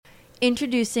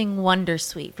Introducing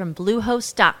Wondersuite from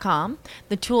Bluehost.com,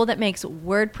 the tool that makes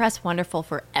WordPress wonderful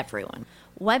for everyone.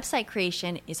 Website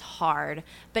creation is hard,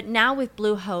 but now with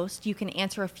Bluehost, you can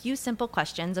answer a few simple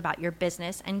questions about your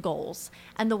business and goals,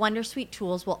 and the Wondersuite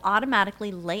tools will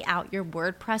automatically lay out your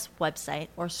WordPress website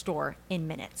or store in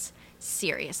minutes.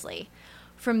 Seriously.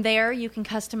 From there, you can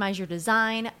customize your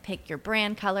design, pick your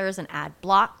brand colors, and add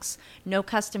blocks. No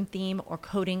custom theme or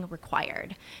coding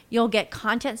required. You'll get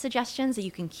content suggestions that you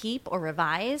can keep or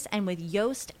revise, and with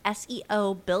Yoast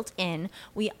SEO built in,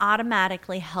 we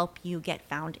automatically help you get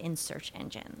found in search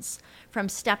engines. From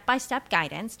step-by-step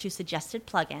guidance to suggested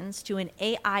plugins to an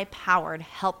AI-powered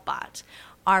help bot,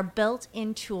 our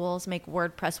built-in tools make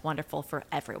WordPress wonderful for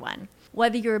everyone.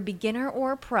 Whether you're a beginner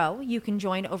or a pro, you can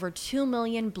join over 2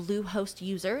 million Bluehost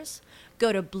users.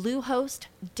 Go to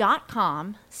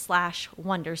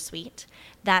bluehost.com/wondersuite.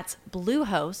 That's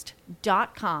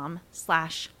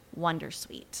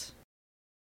bluehost.com/wondersuite.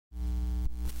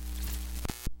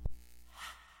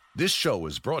 This show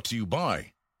is brought to you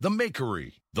by The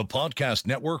Makery, the podcast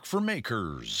network for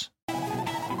makers.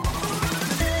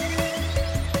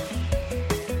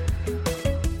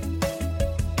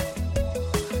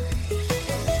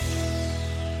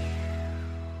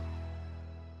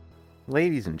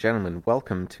 Ladies and gentlemen,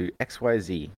 welcome to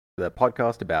XYZ, the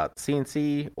podcast about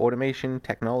CNC, automation,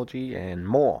 technology, and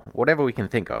more, whatever we can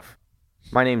think of.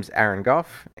 My name's Aaron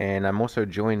Goff, and I'm also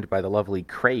joined by the lovely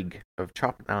Craig of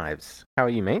Chopped Knives. How are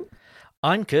you, mate?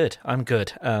 I'm good.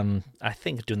 I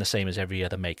think doing the same as every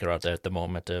other maker out there at the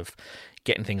moment of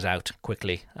getting things out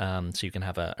quickly, so you can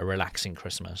have a relaxing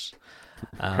Christmas.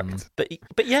 Right.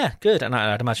 But yeah, good. And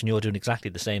I'd imagine you're doing exactly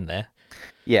the same there.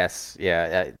 Yes,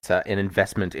 yeah, it's an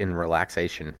investment in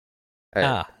relaxation.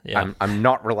 Yeah. I'm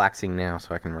not relaxing now,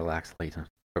 so I can relax later,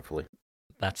 hopefully.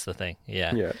 That's the thing.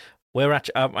 Yeah. Yeah.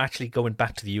 I'm actually going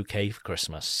back to the UK for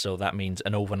Christmas, so that means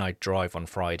an overnight drive on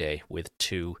Friday with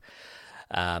two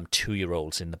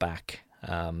 2-year-olds in the back.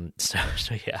 So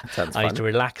yeah, Sounds I fun. have to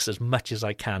relax as much as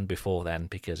I can before then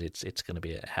because it's going to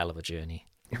be a hell of a journey.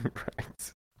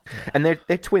 Right. And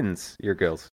they're twins, your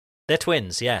girls. They're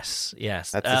twins, yes.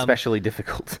 That's especially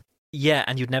difficult. Yeah,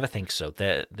 and you'd never think so.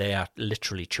 They are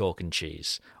literally chalk and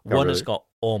cheese. Oh, One has really? got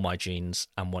all my genes,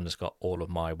 and one has got all of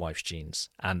my wife's genes,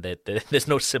 and there's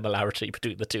no similarity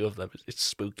between the two of them. It's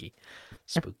spooky.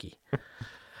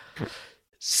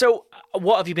 So,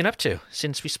 what have you been up to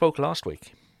since we spoke last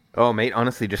week? Oh, mate,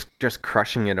 honestly, just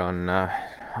crushing it on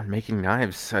making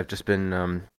knives. I've just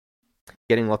been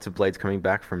getting lots of blades coming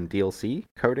back from DLC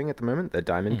coating at the moment, the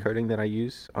diamond coating that I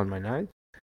use on my knives.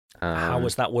 How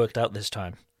was that worked out this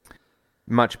time?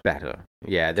 Much better.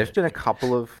 Yeah, there's been a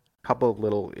couple of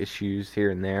little issues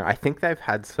here and there. I think they've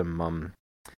had some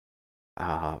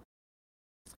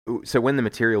so when the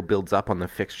material builds up on the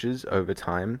fixtures over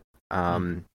time,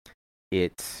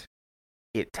 it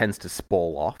tends to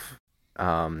spall off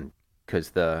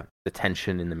because the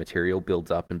tension in the material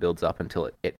builds up until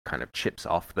it kind of chips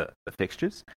off the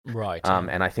fixtures. Right.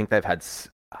 And I think they've had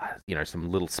some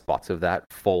little spots of that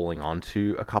falling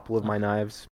onto a couple of my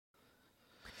knives.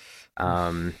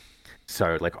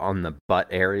 So like on the butt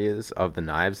areas of the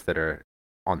knives that are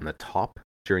on the top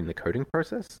during the coating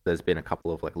process, there's been a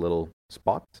couple of like little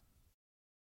spots.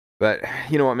 But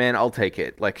you know what, man, I'll take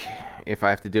it. Like if I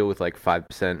have to deal with like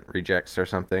 5% rejects or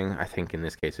something, I think in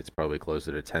this case it's probably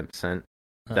closer to 10%.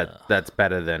 That's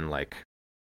better than like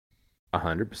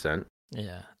 100%.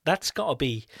 Yeah, that's got to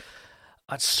be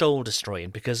soul destroying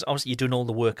because obviously you're doing all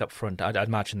the work up front. I'd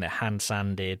imagine they're hand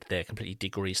sanded, they're completely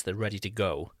degreased, they're ready to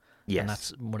go. Yes. And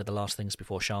that's one of the last things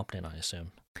before sharpening, I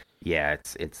assume. Yeah,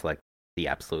 it's like the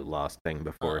absolute last thing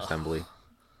before assembly.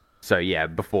 So yeah,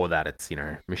 before that it's,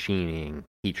 machining,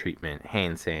 heat treatment,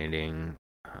 hand sanding,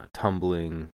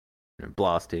 tumbling,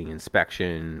 blasting,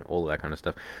 inspection, all of that kind of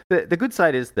stuff. The good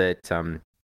side is that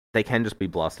they can just be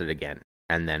blasted again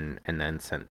and then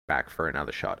sent back for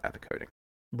another shot at the coating.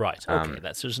 Right, okay,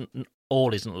 that's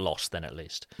all isn't lost then at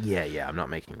least. Yeah, I'm not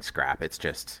making scrap. It's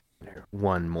just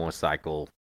one more cycle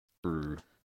through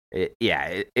it.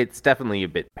 Yeah, it's definitely a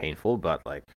bit painful, but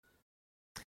like,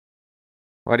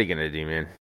 what are you gonna do, man?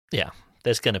 Yeah,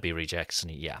 there's going to be rejects,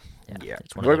 and yeah.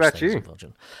 It's one of What those about things, you?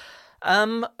 unfortunately.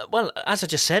 Well, as I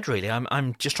just said, really,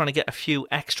 I'm just trying to get a few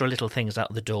extra little things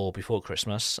out the door before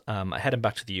Christmas. I'm heading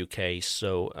back to the UK,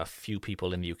 so a few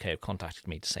people in the UK have contacted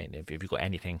me to say, have you got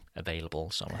anything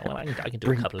available? So I'm like, well, I can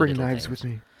do a couple of little knives things.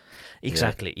 with me.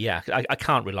 Exactly, yeah. I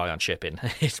can't rely on shipping.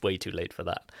 It's way too late for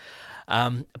that.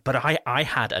 But I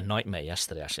had a nightmare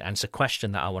yesterday, actually, and it's a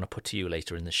question that I want to put to you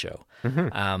later in the show.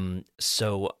 Mm-hmm.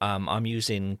 So I'm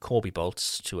using Corby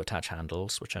bolts to attach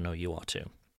handles, which I know you are too.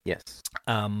 Yes.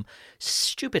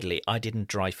 Stupidly, I didn't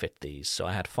dry fit these, so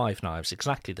I had 5 knives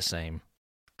exactly the same,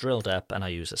 drilled up, and I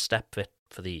used a step fit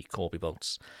for the Corby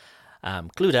bolts.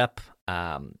 Glued up,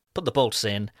 put the bolts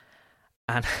in,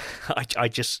 and I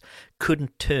just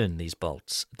couldn't turn these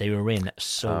bolts. They were in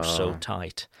so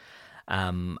tight.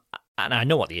 And I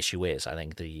know what the issue is. I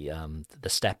think the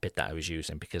step bit that I was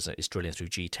using, because it's drilling through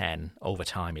G10, over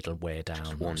time it'll wear down.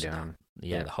 Just worn down.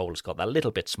 Yeah, the hole's got that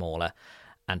little bit smaller,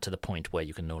 and to the point where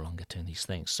you can no longer turn these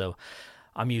things. So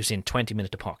I'm using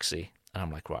 20-minute epoxy. And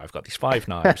I'm like, right, I've got these 5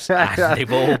 knives, and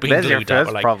they've all been There's glued your up.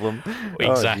 first Like, problem.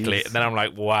 exactly. Oh, And then I'm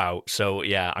like, wow. So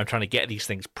yeah, I'm trying to get these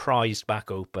things prized back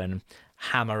open,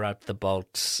 hammer out the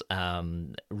bolts,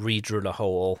 re-drill a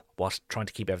hole, whilst trying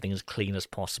to keep everything as clean as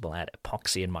possible. I had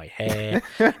epoxy in my hair.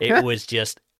 It was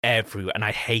just everywhere, and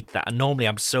I hate that. And normally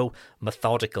I'm so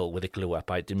methodical with a glue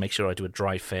up. I do make sure I do a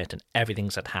dry fit, and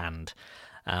everything's at hand.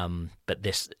 But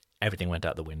this, everything went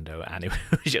out the window, and it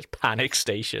was just panic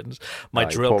stations. My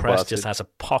drill press just has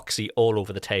epoxy all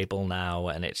over the table now,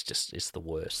 and it's the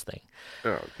worst thing.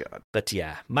 Oh god. But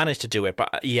yeah, managed to do it.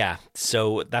 But yeah,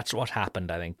 so that's what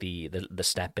happened. I think the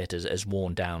step bit is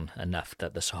worn down enough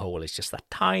that this hole is just that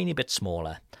tiny bit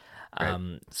smaller.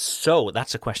 Right. So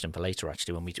that's a question for later,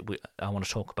 actually, when I want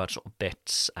to talk about sort of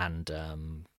bits and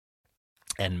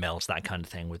end mills, that kind of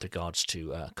thing, with regards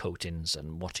to coatings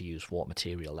and what to use for what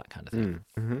material, that kind of thing.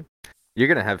 Mm-hmm. You're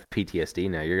going to have PTSD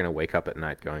now. You're going to wake up at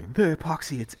night going, the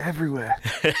epoxy, it's everywhere.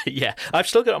 Yeah, I've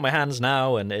still got it on my hands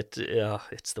now, and it's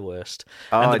the worst.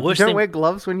 And the worst you don't wear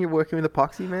gloves when you're working with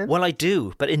epoxy, man? Well, I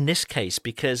do, but in this case,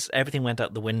 because everything went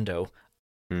out the window,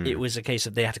 it was a case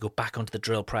of they had to go back onto the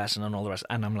drill press and all the rest.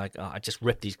 And I'm like, I just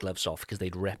ripped these gloves off because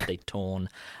they'd ripped, they'd torn,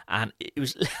 and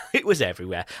it was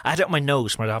everywhere. I had it on my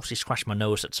nose, where I obviously scratched my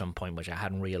nose at some point, which I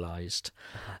hadn't realised.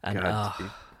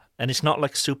 And it's not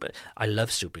like I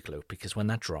love super glue, because when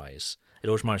that dries, it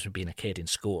always reminds me of being a kid in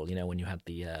school. You know, when you had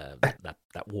the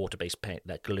that water-based paint,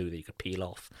 that glue that you could peel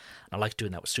off. And I like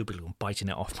doing that with super glue and biting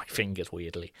it off my fingers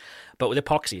weirdly. But with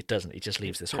epoxy, it doesn't. It just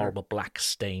leaves this horrible black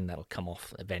stain that'll come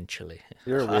off eventually.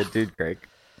 You're a weird dude, Greg.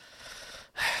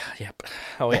 Yep.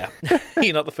 Oh yeah.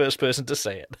 You're not the first person to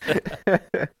say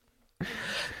it.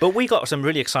 But we got some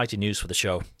really exciting news for the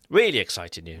show. Really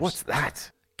exciting news. What's that?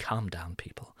 Calm down,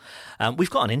 people. We've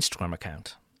got an Instagram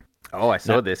account. Oh, I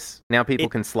saw this. Now people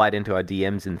can slide into our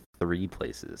DMs in 3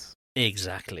 places.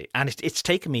 Exactly. And it's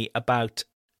taken me about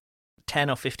 10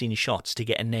 or 15 shots to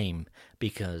get a name,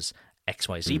 because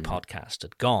XYZ podcast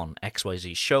had gone,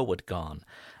 XYZ show had gone.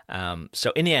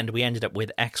 So in the end, we ended up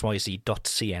with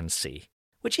xyz.cnc,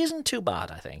 which isn't too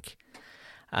bad, I think.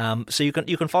 So you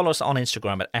can follow us on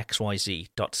Instagram at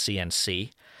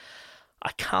xyz.cnc.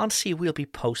 I can't see we'll be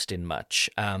posting much,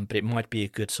 but it might be a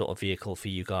good sort of vehicle for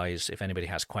you guys if anybody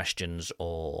has questions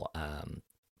or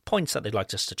points that they'd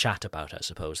like us to chat about. I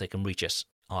suppose they can reach us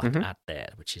at there,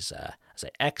 which is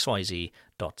xyz.cnc.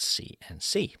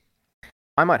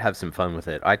 I might have some fun with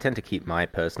it. I tend to keep my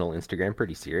personal Instagram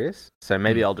pretty serious, so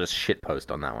maybe I'll just shitpost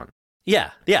on that one.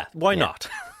 Yeah, why not?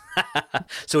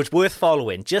 So it's worth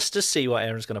following just to see what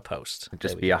Aaron's going to post.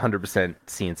 Just be 100%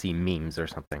 CNC memes or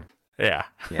something. Yeah.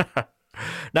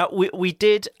 Now we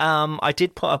did. I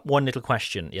did put up one little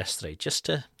question yesterday just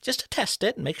to test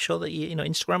it and make sure that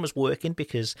Instagram was working,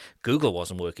 because Google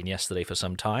wasn't working yesterday for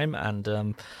some time,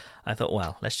 and I thought,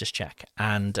 well, let's just check.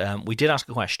 And we did ask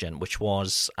a question, which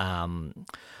was,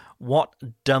 what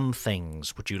dumb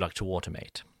things would you like to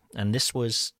automate? And this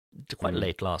was quite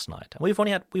late last night, and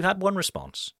we've had one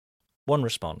response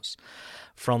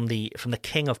from the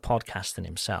king of podcasting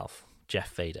himself,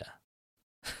 Jeff Vader.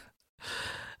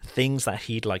 Things that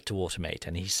he'd like to automate,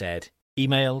 and he said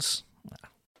emails. Well,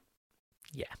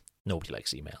 yeah, nobody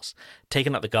likes emails.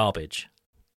 Taking out the garbage,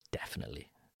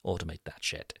 definitely automate that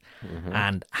shit.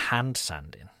 And hand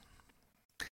sanding.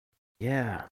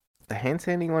 Yeah, the hand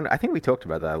sanding one. I think we talked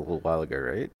about that a little while ago,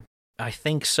 right? I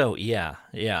think so. Yeah.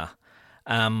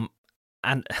 And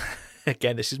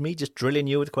again, this is me just drilling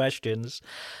you with questions.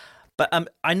 But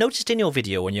I noticed in your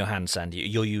video when you're hand sanding,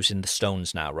 you're using the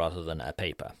stones now rather than a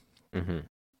paper. Mm-hmm.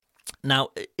 Now,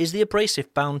 is the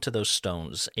abrasive bound to those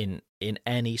stones in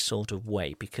any sort of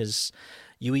way? Because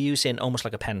you were using almost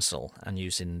like a pencil and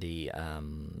using the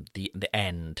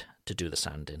end to do the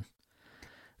sanding.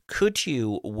 Could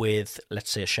you, with,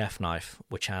 let's say, a chef knife,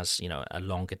 which has a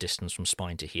longer distance from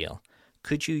spine to heel,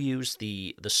 could you use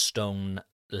the stone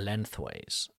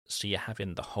lengthways, so you're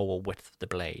having the whole width of the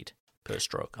blade per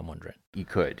stroke? I'm wondering. You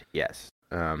could, yes.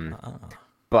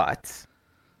 But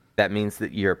that means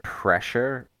that your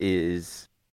pressure is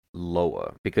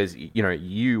lower, because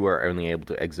you are only able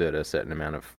to exert a certain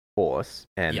amount of force,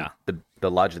 and Yeah. the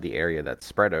larger the area that's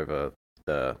spread over,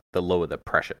 the lower the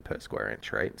pressure per square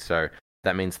inch, right? So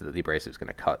that means that the abrasive is going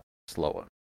to cut slower.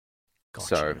 Gotcha.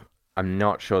 So I'm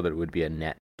not sure that it would be a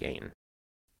net gain.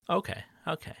 Okay.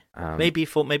 Maybe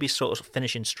maybe sort of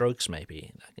finishing strokes,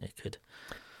 maybe it could.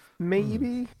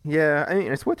 maybe, yeah. I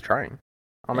mean, it's worth trying.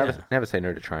 I'll Yeah. never say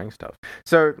no to trying stuff.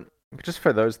 So, just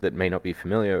for those that may not be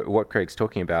familiar, what Craig's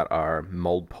talking about are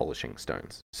mold polishing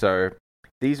stones. So,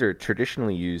 these are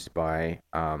traditionally used by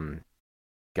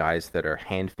guys that are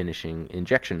hand finishing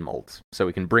injection molds. So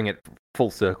we can bring it full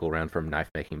circle around from knife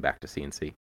making back to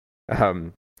CNC.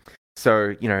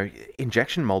 So,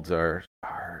 injection molds are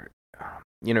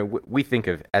we think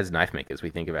of, as knife makers,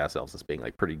 we think of ourselves as being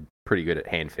like pretty good at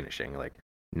hand finishing. Like,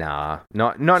 nah,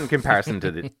 not in comparison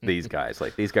to these guys.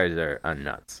 Like, these guys are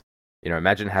nuts.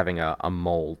 Imagine having a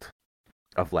mold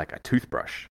of like a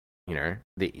toothbrush,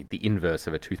 the inverse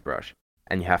of a toothbrush,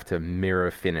 and you have to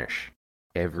mirror finish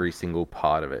every single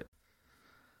part of it.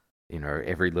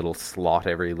 Every little slot,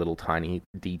 every little tiny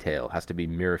detail has to be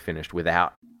mirror finished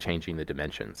without changing the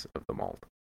dimensions of the mold.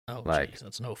 Oh, like, geez,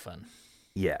 that's no fun.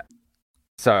 Yeah.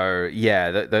 So,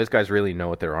 yeah, those guys really know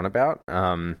what they're on about.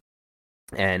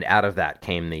 And out of that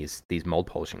came these mold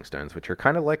polishing stones, which are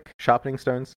kind of like sharpening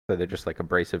stones. So they're just like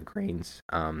abrasive grains.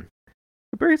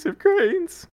 Abrasive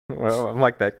grains! Well, I'm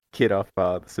like that kid off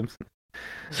The Simpsons.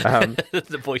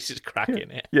 The voice is cracking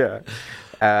it. Yeah.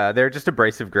 They're just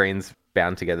abrasive grains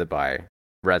bound together by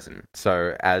resin.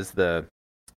 So as the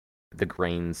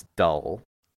grains dull,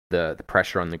 the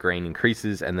pressure on the grain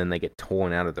increases, and then they get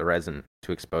torn out of the resin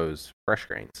to expose fresh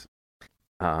grains.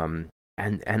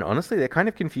 And honestly, they're kind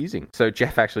of confusing. So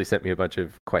Jeff actually sent me a bunch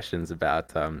of questions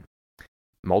about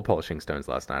mold polishing stones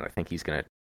last night. I think he's gonna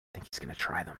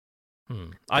try them.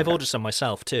 I've ordered some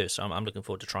myself too, so I'm looking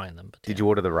forward to trying them. But, Did you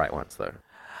order the right ones though?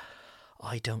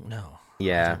 I don't know.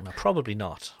 Yeah. Probably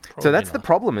not. So that's the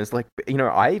problem. Is like,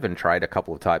 I even tried a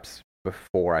couple of types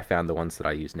before I found the ones that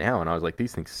I use now, and I was like,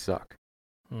 these things suck.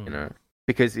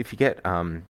 Because if you get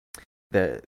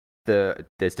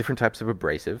there's different types of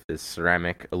abrasive. There's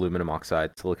ceramic, aluminum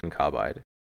oxide, silicon carbide.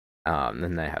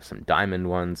 Then they have some diamond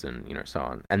ones, and so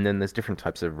on. And then there's different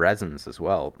types of resins as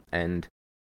well. And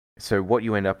so what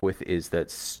you end up with is that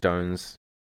stones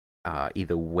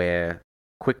either wear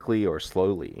quickly or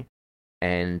slowly.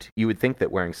 And you would think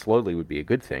that wearing slowly would be a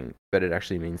good thing, but it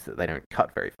actually means that they don't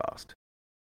cut very fast.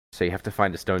 So you have to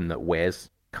find a stone that wears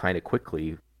kind of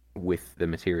quickly with the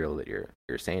material that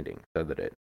you're sanding, so that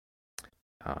it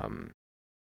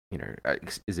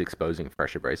is exposing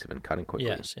fresh abrasive and cutting quickly.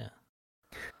 Yes, yeah.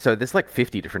 So there's like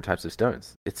 50 different types of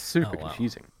stones. It's super wow.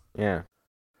 confusing. Yeah.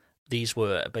 These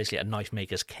were basically a knife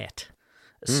maker's kit.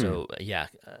 So,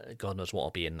 God knows what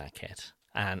will be in that kit.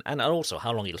 And also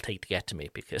how long it'll take to get to me,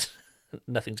 because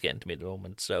nothing's getting to me at the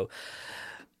moment. So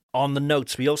on the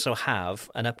notes, we also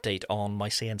have an update on my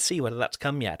CNC, whether that's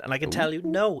come yet. And I can tell you,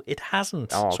 no, it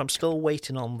hasn't. Oh. So I'm still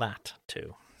waiting on that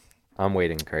too. I'm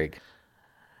waiting, Craig.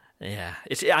 Yeah,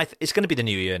 it's going to be the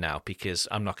new year now, because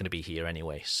I'm not going to be here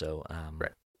anyway. So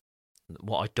right.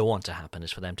 What I don't want to happen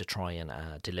is for them to try and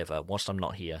deliver whilst I'm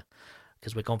not here,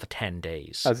 because we're gone for 10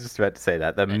 days. I was just about to say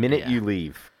that. The minute you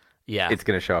leave, it's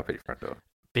going to show up at your front door.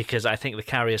 Because I think the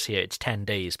carriers here, it's 10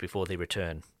 days before they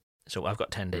return. So I've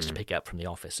got 10 days to pick up from the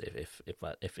office if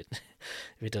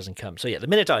it doesn't come. So yeah, the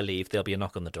minute I leave, there'll be a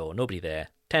knock on the door. Nobody there.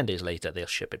 10 days later, they'll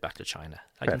ship it back to China.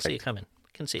 I can see it coming.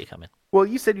 Well,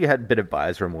 you said you had a bit of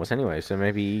buyer's remorse anyway, so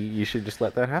maybe you should just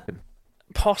let that happen.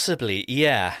 Possibly,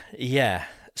 yeah.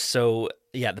 So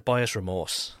yeah, the buyer's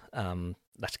remorse.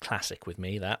 That's classic with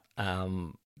me. That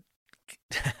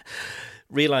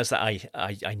realize that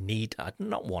I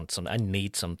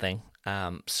need something.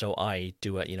 So I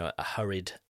do a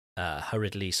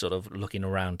hurriedly sort of looking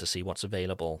around to see what's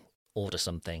available, order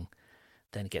something,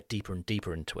 then get deeper and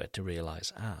deeper into it to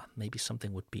realize maybe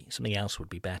something else would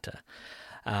be better.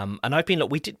 And I've been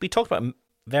we talked about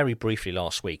very briefly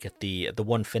last week at the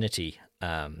Onefinity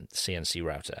CNC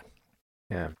router.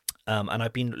 Yeah. And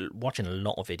I've been watching a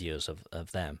lot of videos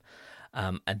of them,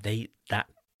 and that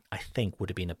I think would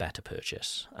have been a better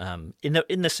purchase. In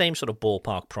the same sort of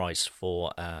ballpark price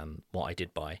for what I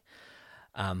did buy,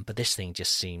 but this thing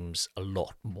just seems a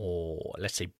lot more,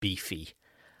 let's say, beefy.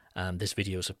 There's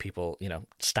videos of people,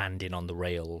 standing on the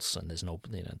rails, and there's no,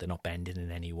 they're not bending in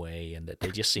any way, and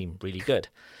they just seem really good.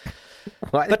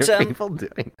 Why are people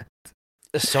doing that?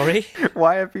 Sorry?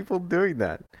 Why are people doing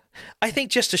that? I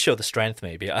think just to show the strength,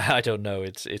 maybe. I don't know.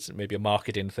 It's maybe a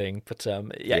marketing thing, but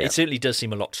it certainly does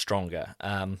seem a lot stronger.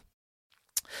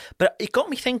 But it got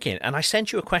me thinking, and I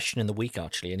sent you a question in the week,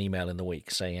 actually, an email in the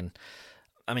week, saying,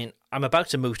 I mean, I'm about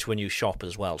to move to a new shop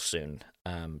as well soon.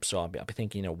 So I'll be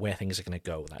thinking, where things are going to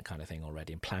go, that kind of thing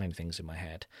already, and planning things in my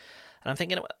head. And I'm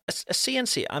thinking, a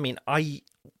CNC, I mean,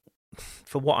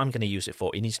 for what I'm going to use it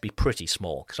for, it needs to be pretty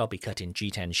small because I'll be cutting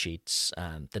G10 sheets.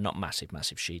 They're not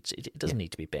massive sheets. It doesn't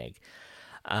need to be big.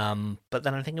 But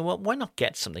then I'm thinking, well, why not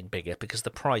get something bigger? Because the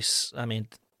price, I mean,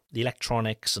 the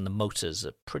electronics and the motors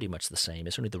are pretty much the same.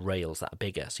 It's only the rails that are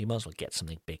bigger. So you might as well get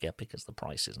something bigger because the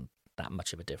price isn't that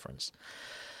much of a difference.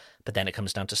 But then it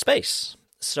comes down to space.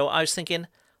 So I was thinking,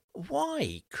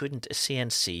 why couldn't a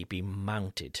CNC be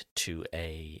mounted to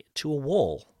a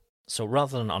wall? So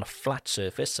rather than on a flat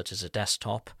surface, such as a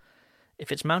desktop,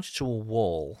 if it's mounted to a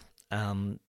wall,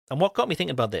 and what got me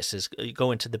thinking about this is you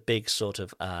go into the big sort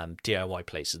of DIY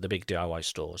places, the big DIY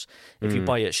stores. If you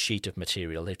buy a sheet of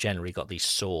material, they've generally got these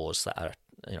saws that are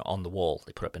on the wall.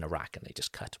 They put up in a rack and they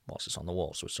just cut whilst it's on the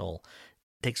wall. So it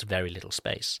takes very little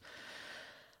space.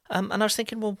 And I was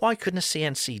thinking, well, why couldn't a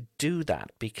CNC do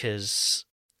that? Because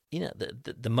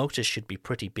the motors should be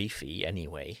pretty beefy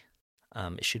anyway.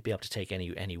 It should be able to take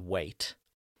any weight.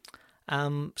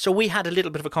 So we had a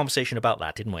little bit of a conversation about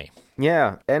that, didn't we?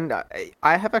 Yeah, and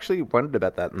I have actually wondered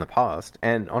about that in the past,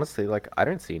 and honestly, I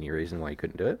don't see any reason why you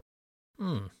couldn't do it.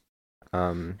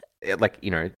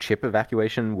 Chip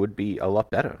evacuation would be a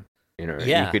lot better.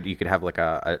 Yeah. You could have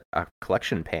a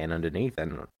collection pan underneath,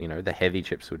 and the heavy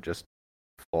chips would just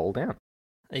fall down.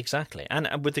 Exactly. And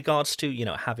with regards to,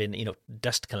 having,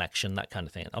 dust collection, that kind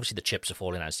of thing, obviously the chips are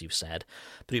falling, as you've said,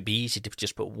 but it'd be easy to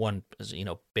just put one,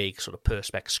 big sort of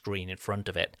Perspex screen in front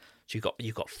of it. So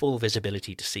you've got full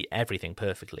visibility to see everything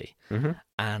perfectly. Mm-hmm.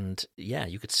 And yeah,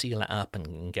 you could seal it up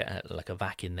and get a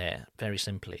vac in there very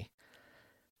simply.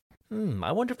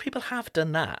 I wonder if people have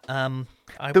done that.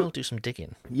 I will do some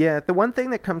digging. Yeah, the one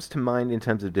thing that comes to mind in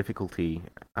terms of difficulty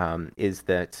is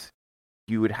that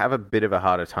you would have a bit of a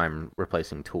harder time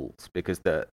replacing tools because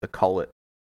the collet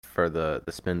for the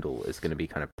spindle is going to be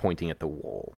kind of pointing at the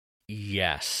wall.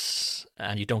 Yes,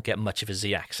 and you don't get much of a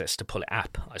Z-axis to pull it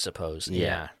up, I suppose.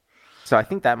 Yeah. So I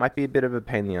think that might be a bit of a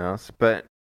pain in the ass, but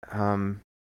you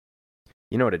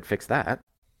know what would fix that?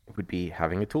 It would be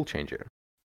having a tool changer.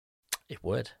 It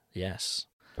would, yes.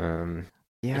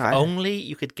 If only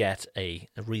you could get a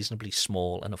reasonably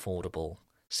small and affordable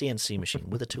CNC machine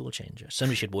with a tool changer.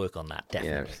 Somebody should work on that,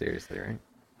 definitely. Yeah, seriously, right?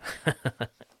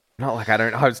 Not like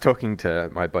I was talking to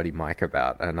my buddy Mike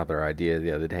about another idea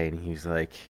the other day, and he's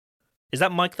like... Is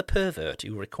that Mike the pervert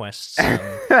who requests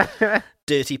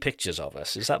dirty pictures of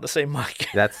us? Is that the same Mike?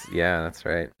 That's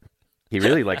right. He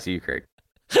really likes you, Craig.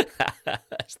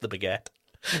 That's the baguette.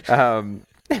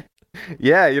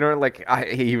 Yeah,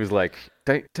 he was like,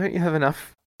 don't you have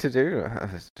enough to do?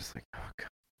 I was just like, oh, God.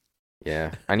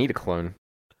 Yeah, I need a clone.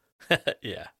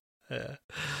 Yeah.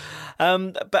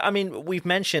 But I mean, we've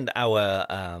mentioned our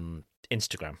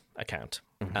Instagram account.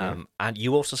 Mm-hmm. And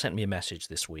you also sent me a message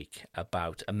this week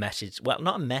about a message. Well,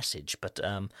 not a message, but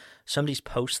somebody's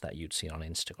post that you'd seen on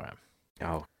Instagram.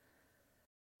 Oh.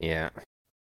 Yeah.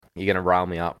 You're going to rile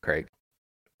me up, Craig.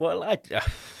 Well,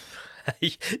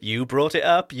 you brought it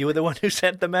up. You were the one who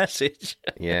sent the message.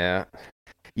 Yeah.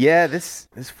 Yeah, this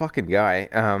fucking guy.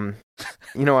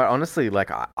 You know what? Honestly,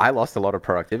 I lost a lot of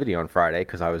productivity on Friday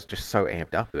because I was just so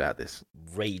amped up about this.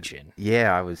 Raging.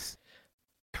 Yeah, I was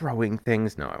throwing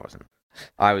things. No, I wasn't.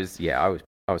 I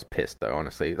was pissed though,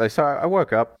 honestly. So I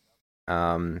woke up,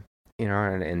 and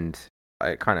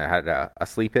I kind of had a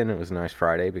sleep in. It was a nice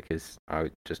Friday because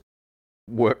I just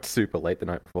worked super late the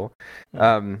night before.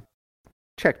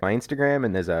 Checked my Instagram,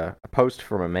 and there's a post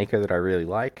from a maker that I really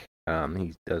like.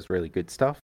 He does really good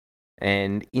stuff.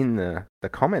 And in the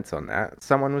comments on that,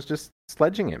 someone was just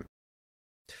sledging him.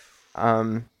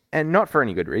 And not for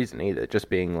any good reason either, just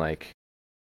being like,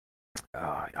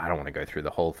 I don't want to go through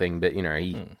the whole thing, but,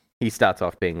 he starts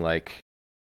off being like,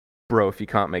 bro, if you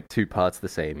can't make two parts the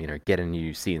same, get a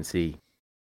new CNC.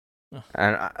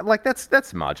 And,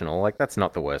 that's marginal. That's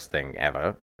not the worst thing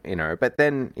ever, But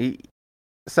then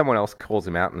someone else calls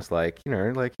him out and is like,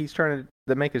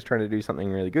 the maker's trying to do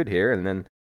something really good here, and then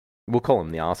we'll call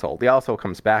him the arsehole. The arsehole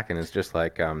comes back and is just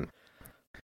like,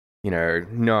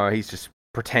 no, he's just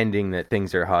pretending that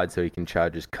things are hard so he can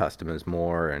charge his customers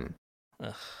more, and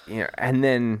and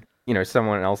then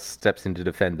someone else steps in to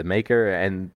defend the maker,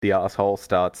 and the arsehole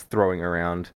starts throwing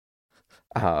around,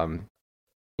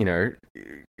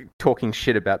 talking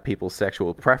shit about people's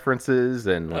sexual preferences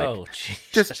and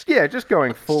just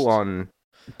going full on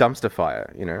dumpster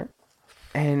fire,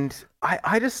 And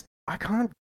I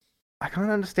can't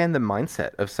understand the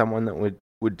mindset of someone that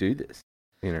would do this,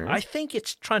 I think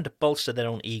it's trying to bolster their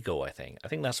own ego, I think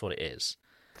that's what it is.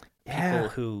 Yeah. People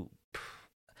who...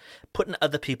 putting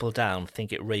other people down,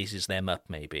 think it raises them up.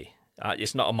 Maybe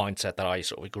it's not a mindset that I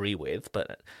sort of agree with,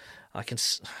 but I can.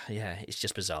 Yeah, it's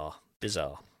just bizarre.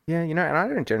 Yeah, and I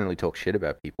don't generally talk shit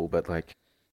about people, but like,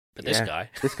 But this guy,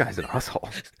 this guy's an asshole.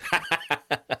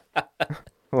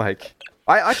 Like,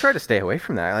 I try to stay away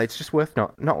from that. Like, it's just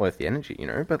not worth the energy,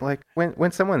 But like,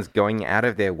 when someone's going out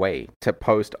of their way to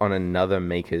post on another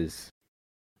maker's,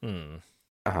 and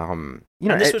and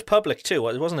this was public too.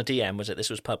 It wasn't a DM, was it? This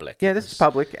was public. Yeah, this is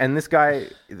public, and this guy,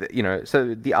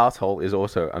 so the asshole is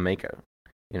also a maker,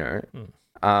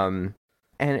 and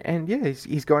yeah,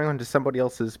 he's going onto somebody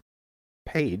else's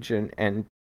page and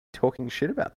talking shit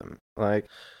about them. Like,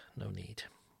 no need.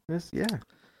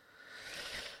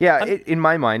 In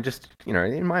my mind,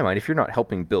 if you're not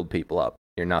helping build people up,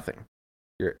 you're nothing.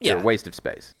 You're a waste of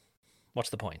space. What's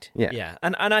the point? Yeah.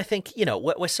 And I think,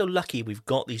 we're so lucky we've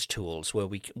got these tools where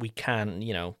we can,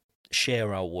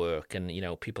 share our work and,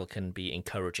 people can be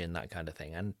encouraging, that kind of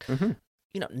thing. And,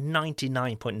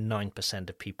 99.9%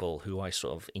 of people who I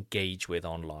sort of engage with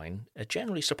online are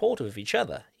generally supportive of each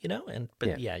other,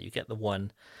 But you get the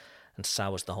one and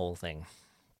sours the whole thing.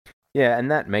 Yeah, and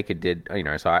that maker did,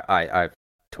 so I've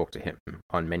talked to him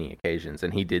on many occasions,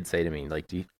 and he did say to me, like,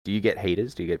 do you get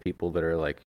haters? Do you get people that are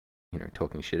like,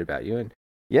 talking shit about you? And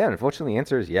yeah, unfortunately, the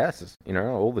answer is yes.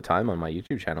 All the time on my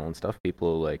YouTube channel and stuff,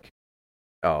 people are like,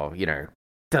 oh, you're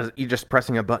just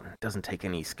pressing a button. It doesn't take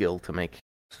any skill to make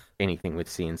anything with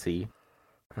CNC.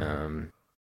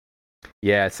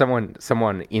 Yeah,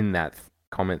 someone in that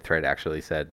comment thread actually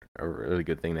said a really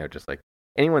good thing there. Just like,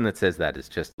 anyone that says that is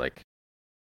just like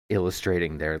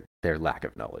illustrating their lack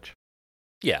of knowledge.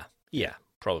 Yeah,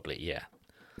 probably, yeah.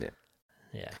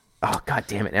 Oh, god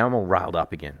damn it, now I'm all riled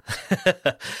up again.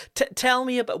 Tell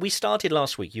me about, we started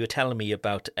last week, you were telling me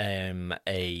about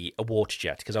a water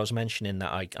jet, because I was mentioning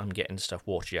that I'm getting stuff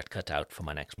water jet cut out for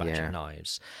my next batch of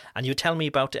knives. And you were telling me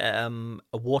about a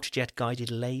water jet guided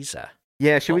laser.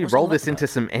 Yeah, should we roll this into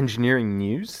some engineering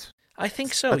news? I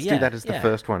think so, Let's do that as the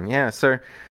first one. Yeah, so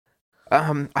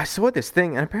I saw this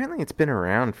thing, and apparently it's been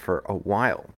around for a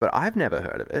while, but I've never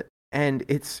heard of it. And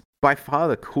it's by far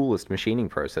the coolest machining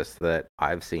process that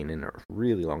I've seen in a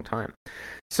really long time.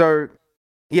 So,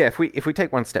 yeah, if we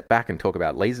take one step back and talk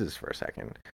about lasers for a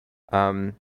second,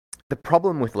 the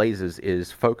problem with lasers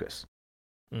is focus.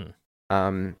 We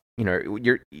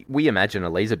imagine a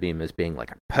laser beam as being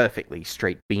like a perfectly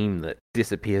straight beam that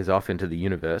disappears off into the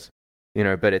universe,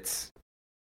 but it's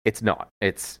not.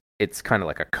 It's kind of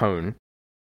like a cone.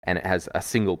 And it has a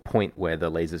single point where the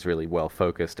laser's really well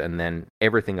focused, and then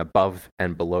everything above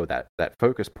and below that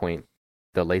focus point,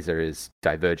 the laser is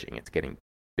diverging. It's getting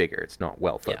bigger. It's not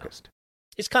well focused. Yeah.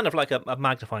 It's kind of like a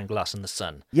magnifying glass in the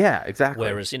sun. Yeah, exactly.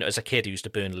 Whereas, as a kid, I used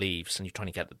to burn leaves, and you're trying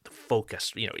to get the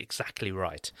focus, exactly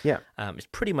right. Yeah. It's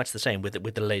pretty much the same with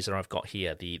the laser I've got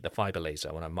here, the fiber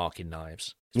laser, when I'm marking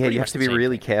knives. You have to be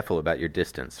really careful about your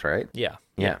distance, right? Yeah.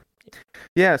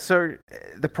 Yeah, so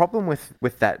the problem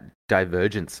with that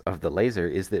divergence of the laser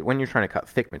is that when you're trying to cut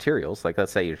thick materials, like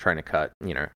let's say you're trying to cut,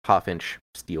 half-inch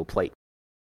steel plate,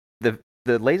 the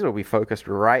laser will be focused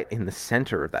right in the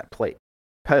center of that plate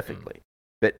perfectly.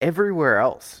 But everywhere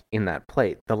else in that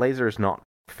plate, the laser is not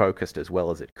focused as well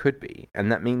as it could be.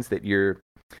 And that means that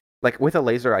like with a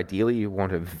laser, ideally you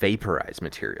want to vaporize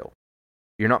material.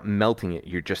 You're not melting it,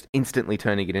 you're just instantly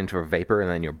turning it into a vapor and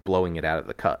then you're blowing it out of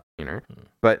the cut,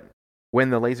 But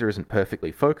when the laser isn't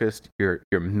perfectly focused, you're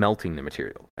melting the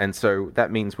material. And so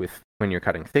that means when you're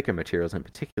cutting thicker materials in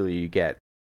particular, you get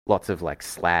lots of like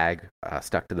slag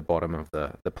stuck to the bottom of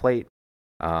the plate,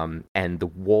 and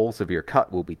the walls of your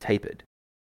cut will be tapered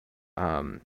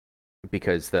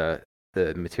because the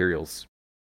materials,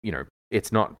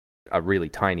 it's not a really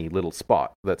tiny little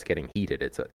spot that's getting heated.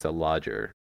 It's a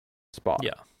larger spot.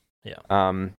 Yeah.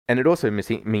 And it also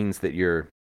means that your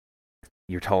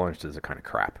tolerances are kind of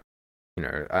crap.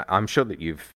 I'm sure that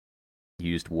you've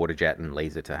used water jet and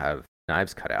laser to have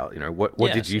knives cut out.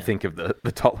 What did you think of the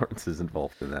tolerances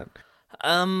involved in that?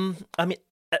 I mean,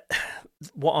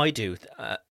 what I do,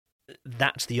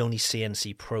 that's the only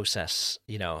CNC process,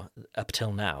 up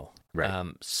till now. Right.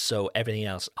 So everything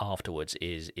else afterwards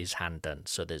is hand done.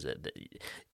 So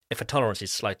if a tolerance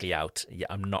is slightly out,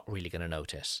 I'm not really going to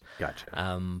notice.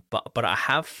 Gotcha. But I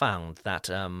have found that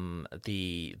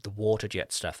the water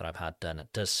jet stuff that I've had done, it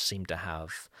does seem to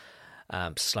have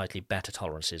slightly better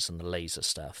tolerances than the laser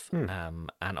stuff,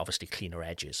 and obviously cleaner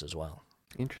edges as well.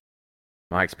 Interesting.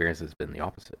 My experience has been the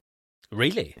opposite.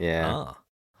 Really? Yeah.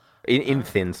 In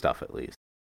thin stuff, at least.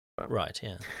 But, right.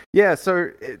 Yeah. Yeah. So.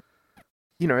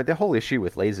 The whole issue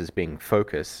with lasers being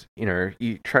focus,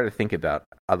 you try to think about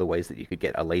other ways that you could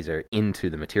get a laser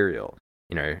into the material.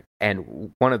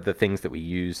 and one of the things that we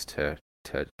use to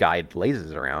guide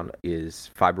lasers around is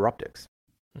fiber optics.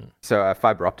 So a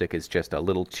fiber optic is just a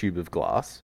little tube of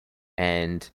glass,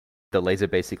 and the laser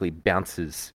basically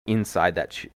bounces inside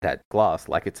that glass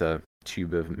like it's a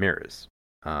tube of mirrors.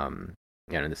 And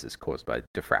this is caused by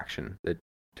diffraction, the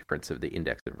difference of the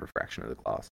index of refraction of the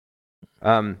glass.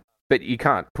 But you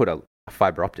can't put a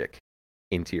fiber optic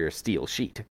into your steel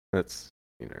sheet. That's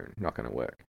not going to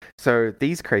work. So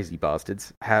these crazy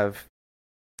bastards have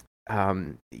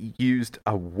used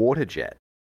a water jet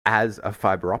as a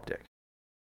fiber optic.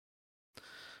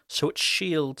 So it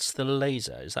shields the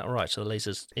laser, is that right? So the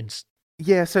laser's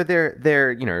Yeah, so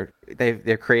they're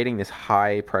creating this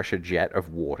high pressure jet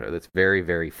of water that's very,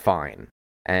 very fine,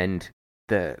 and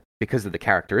because of the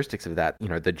characteristics of that,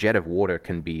 the jet of water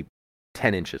can be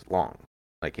 10 inches long.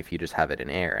 Like if you just have it in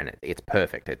air, and it's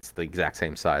perfect. It's the exact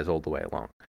same size all the way along.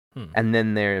 And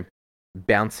then they're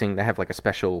bouncing. They have like a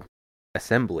special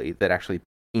assembly that actually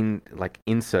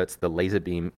inserts the laser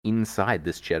beam inside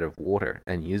this jet of water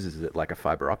and uses it like a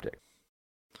fiber optic.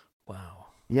 Wow.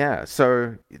 Yeah,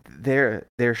 so they're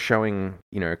showing,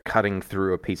 cutting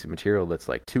through a piece of material that's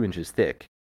like 2 inches thick,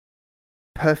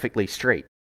 perfectly straight,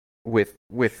 with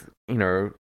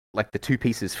like the two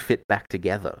pieces fit back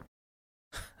together.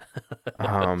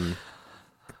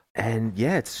 And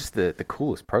yeah, it's just the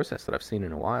coolest process that I've seen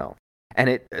in a while.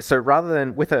 And so rather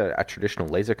than with a traditional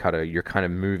laser cutter, you're kind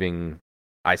of moving,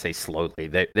 I say slowly,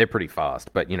 they're pretty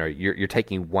fast, but you're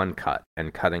taking one cut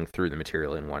and cutting through the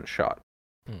material in one shot.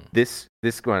 This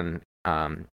one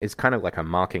is kind of like a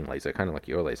marking laser, kind of like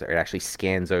your laser. It actually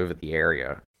scans over the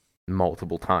area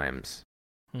multiple times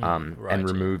and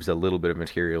removes a little bit of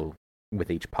material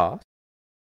with each pass.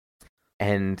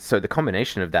 And so the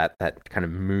combination of that kind of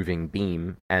moving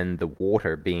beam and the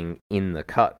water being in the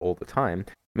cut all the time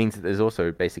means that there's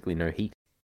also basically no heat.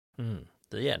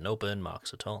 Yeah, no burn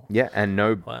marks at all. Yeah, and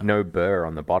no burr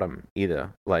on the bottom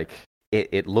either. Like,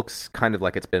 it looks kind of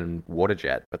like it's been water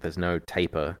jet, but there's no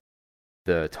taper.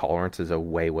 The tolerances are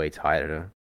way, way tighter.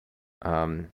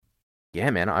 Yeah,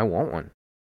 man, I want one.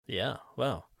 Yeah,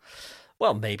 well,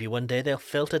 maybe one day they'll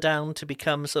filter down to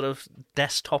become sort of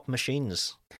desktop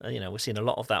machines. We're seeing a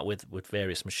lot of that with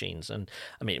various machines. And,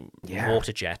 I mean,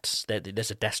 water jets,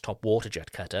 there's a desktop water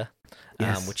jet cutter,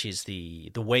 which is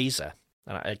the Wazer.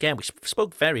 And again, we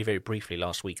spoke very, very briefly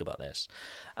last week about this.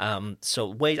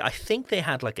 So I think they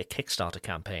had like a Kickstarter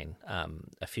campaign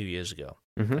a few years ago.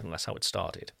 I think that's how it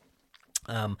started.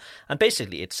 And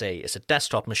basically, it's a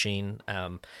desktop machine.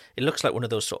 It looks like one of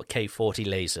those sort of K40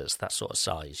 lasers, that sort of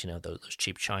size. Those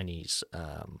cheap Chinese,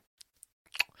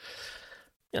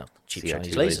 cheap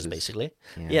Chinese lasers, basically.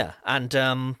 Yeah.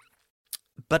 And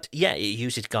but yeah, it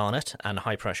uses garnet and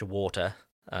high pressure water.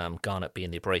 Garnet being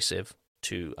the abrasive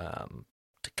to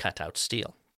cut out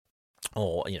steel,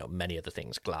 or many other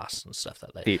things, glass and stuff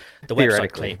that the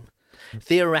website claim.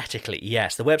 Theoretically,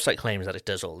 yes, the website claims that it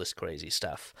does all this crazy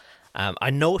stuff.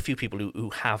 I know a few people who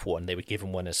have one. They were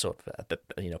given one as sort of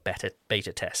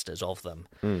beta testers of them.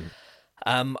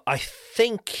 I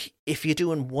think if you're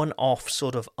doing one-off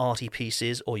sort of arty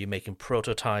pieces, or you're making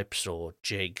prototypes or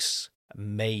jigs,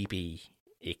 maybe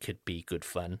it could be good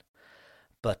fun.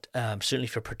 But certainly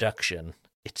for production,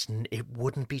 it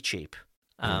wouldn't be cheap.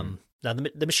 Now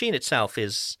the machine itself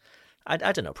is, I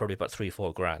don't know, probably about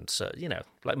 $3-4 grand. So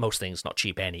like most things, not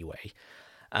cheap anyway.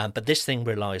 But this thing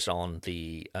relies on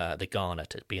the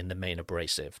garnet being the main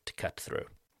abrasive to cut through.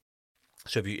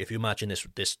 So if you imagine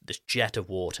this jet of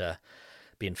water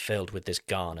being filled with this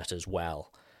garnet as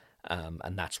well,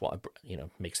 and that's what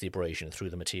makes the abrasion through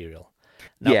the material.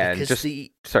 Now, yeah, and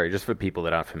just for people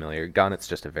that aren't familiar, garnet's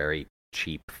just a very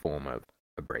cheap form of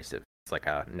abrasive. It's like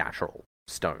a natural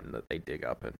stone that they dig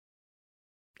up and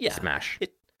smash.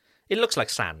 It looks like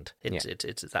sand.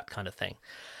 It's that kind of thing.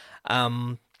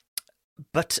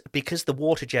 But because the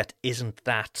water jet isn't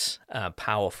that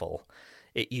powerful,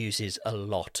 it uses a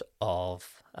lot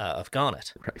of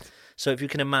garnet. Right. So if you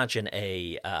can imagine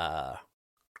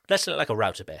let's say like a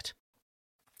router bit.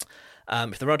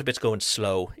 If the router bit's going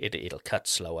slow, it'll cut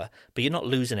slower, but you're not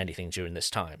losing anything during this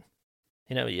time.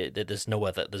 There's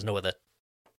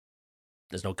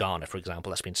no garnet, for example,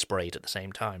 that's been sprayed at the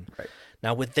same time. Right.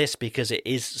 Now with this, because it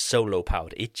is so low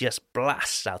powered, it just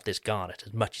blasts out this garnet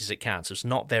as much as it can, so it's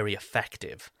not very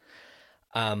effective.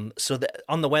 So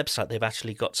on the website, they've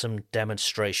actually got some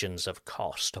demonstrations of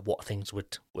cost, of what things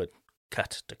would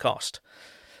cut to cost.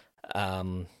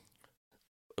 Would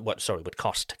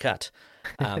cost to cut.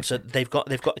 So they've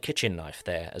got a kitchen knife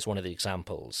there as one of the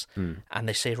examples, and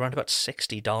they say around about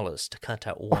 $60 to cut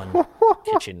out one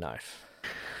kitchen knife.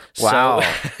 Wow.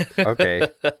 Okay.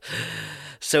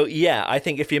 So yeah, I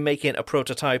think if you're making a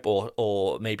prototype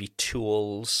or maybe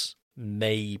tools,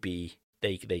 maybe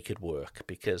they could work,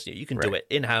 because you can do Right.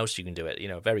 it in-house. You can do it,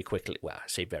 very quickly. Well, I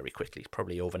say very quickly,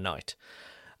 probably overnight.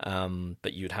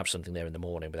 But you'd have something there in the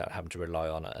morning without having to rely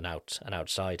on an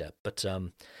outsider. But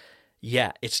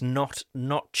yeah, it's not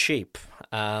cheap.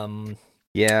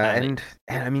 Yeah, And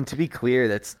and I mean, to be clear,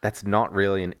 that's not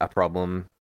really a problem.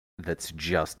 That's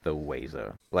just the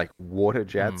Wazer. Like water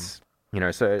jets,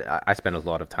 So I spend a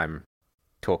lot of time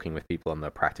talking with people on the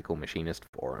Practical Machinist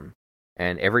forum,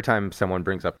 and every time someone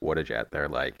brings up water jet, they're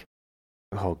like,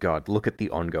 "Oh God, look at the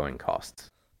ongoing costs."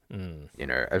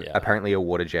 yeah. Apparently a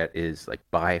water jet is like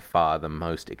by far the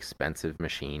most expensive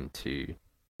machine to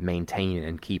maintain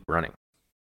and keep running.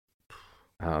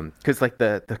 Because like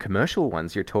the commercial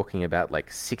ones, you're talking about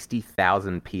like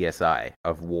 60,000 psi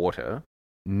of water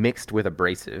mixed with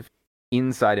abrasive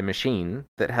inside a machine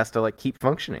that has to like keep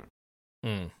functioning.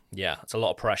 Yeah, it's a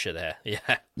lot of pressure there.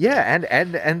 Yeah. Yeah,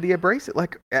 and the abrasive,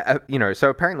 like so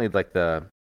apparently like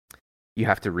you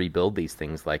have to rebuild these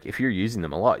things. Like if you're using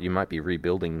them a lot, you might be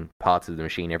rebuilding parts of the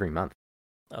machine every month.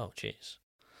 Oh, jeez.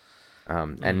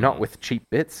 And not with cheap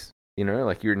bits.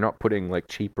 Like you're not putting like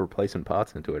cheap replacement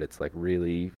parts into it. It's like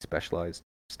really specialized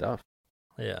stuff.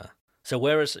 Yeah. So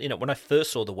whereas, when I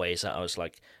first saw the Wazer, I was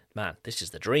like, man, this is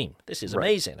the dream. This is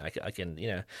amazing. I can,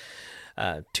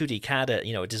 2D CAD,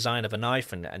 a design of a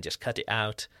knife and just cut it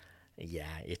out.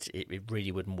 Yeah, it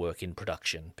really wouldn't work in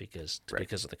production because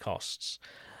of the costs.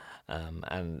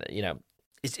 And,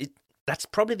 that's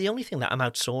probably the only thing that I'm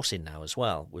outsourcing now as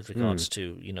well with regards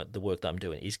to, the work that I'm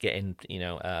doing is getting,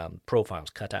 profiles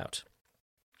cut out.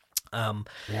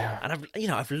 Yeah.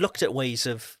 And I've looked at ways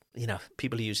of,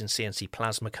 people using CNC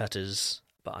plasma cutters,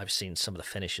 but I've seen some of the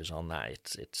finishes on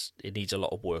that. It needs a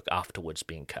lot of work afterwards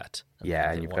being cut.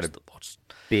 And you've got a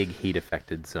big heat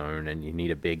affected zone, and you need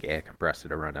a big air compressor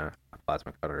to run a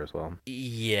plasma cutter as well.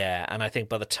 Yeah, and I think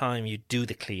by the time you do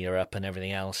the clear up and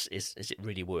everything else, is it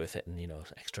really worth it? And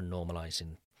extra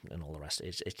normalizing and all the rest.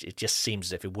 It just seems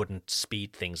as if it wouldn't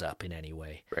speed things up in any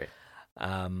way. Right.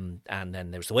 And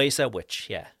then there's the Wazer, which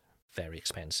very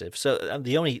expensive. So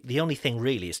the only thing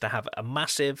really is to have a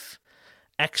massive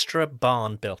extra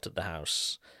barn built at the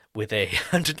house with a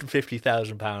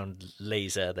 £150,000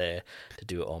 laser there to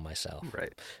do it all myself.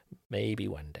 Right. Maybe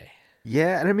one day.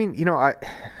 Yeah, and I mean,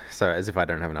 so as if I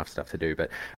don't have enough stuff to do, but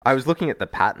I was looking at the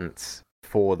patents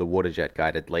for the water jet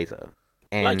guided laser.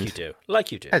 And Like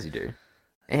you do. As you do.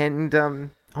 And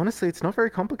honestly, it's not very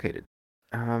complicated.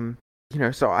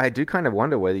 So I do kind of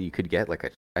wonder whether you could get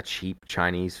like a cheap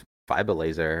Chinese fiber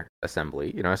laser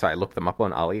assembly, so I looked them up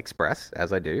on AliExpress,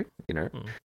 as I do,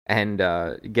 and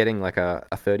getting like a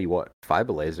 30-watt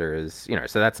fiber laser is,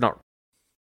 so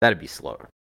that'd be slow.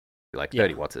 Like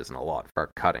 30 watts isn't a lot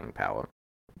for cutting power,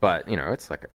 but it's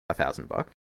like $1,000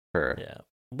 for. Yeah.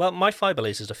 Well, my fiber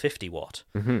laser is a 50-watt,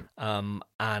 Mm-hmm.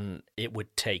 and it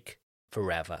would take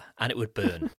forever, and it would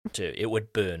burn too. It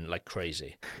would burn like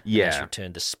crazy. Yeah. Unless you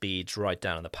turned the speeds right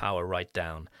down and the power right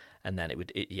down, and then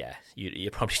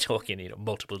you're probably talking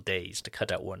multiple days to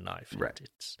cut out one knife. Right.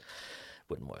 It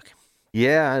wouldn't work.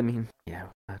 Yeah, I mean, I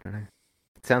don't know.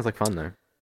 It sounds like fun though.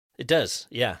 It does.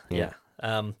 Yeah. Yeah.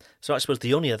 So I suppose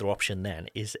the only other option then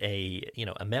is a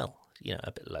mill,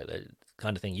 a bit like the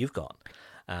kind of thing you've got.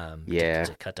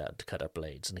 To cut out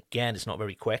blades, and again, it's not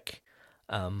very quick.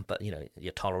 But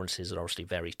your tolerances are obviously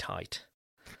very tight.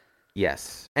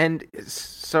 Yes, and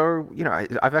so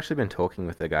I've actually been talking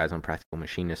with the guys on Practical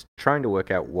Machinist, trying to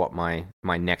work out what my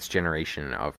next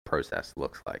generation of process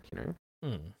looks like.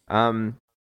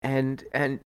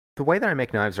 And the way that I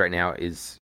make knives right now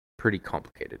is pretty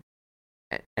complicated.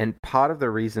 And part of the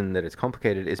reason that it's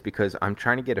complicated is because I'm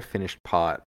trying to get a finished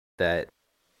part that,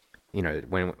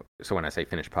 when I say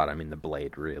finished part, I mean the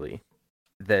blade, really,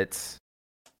 that's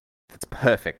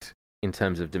perfect in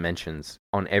terms of dimensions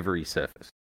on every surface.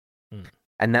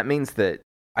 And that means that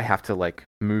I have to like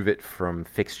move it from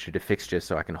fixture to fixture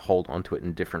so I can hold onto it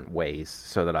in different ways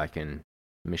so that I can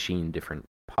machine different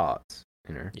parts,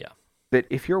 Yeah. But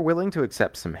if you're willing to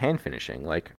accept some hand finishing,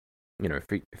 like,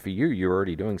 for you're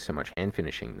already doing so much hand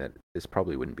finishing that this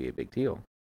probably wouldn't be a big deal.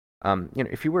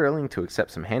 If you were willing to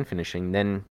accept some hand finishing,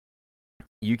 then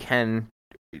you can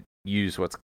use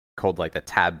what's called like the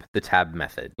tab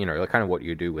method, like kind of what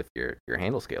you do with your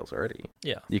handle scales already.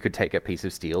 Yeah. You could take a piece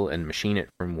of steel and machine it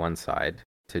from one side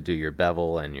to do your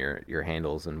bevel and your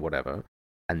handles and whatever,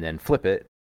 and then flip it,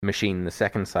 machine the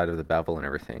second side of the bevel and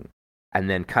everything, and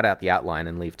then cut out the outline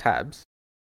and leave tabs,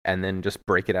 and then just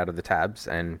break it out of the tabs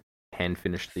and hand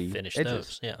finish the edges.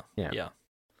 Those. Yeah.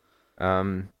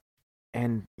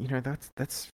 And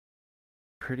that's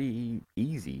pretty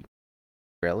easy.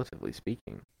 relatively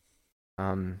speaking.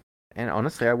 And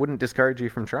honestly, I wouldn't discourage you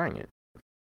from trying it.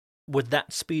 Would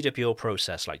that speed up your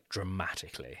process like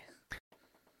dramatically?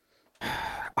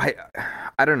 I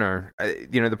don't know.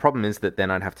 The problem is that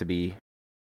then I'd have to be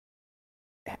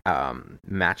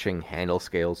matching handle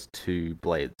scales to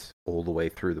blades all the way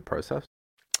through the process.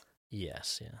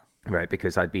 Yes, yeah. Right,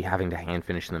 because I'd be having to hand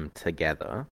finish them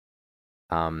together.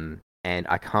 And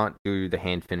I can't do the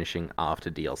hand finishing after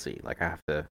DLC. Like, I have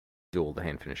to do all the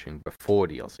hand finishing before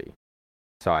DLC.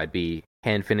 So I'd be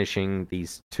hand finishing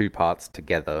these two parts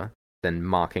together, then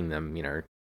marking them,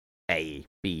 A,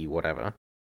 B, whatever.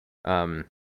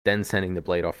 Then sending the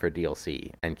blade off for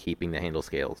DLC and keeping the handle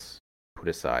scales put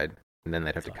aside. And then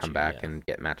they'd have to come back and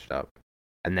get matched up.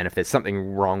 And then if there's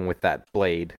something wrong with that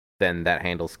blade, then that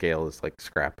handle scale is like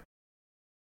scrap.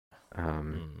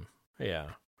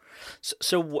 Yeah.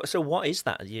 So what is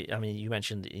that? You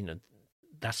mentioned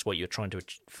that's what you're trying to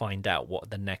find out, what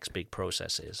the next big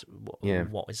process is.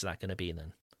 What is that going to be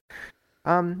then?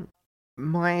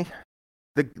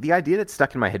 The idea that's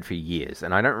stuck in my head for years,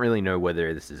 and I don't really know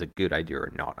whether this is a good idea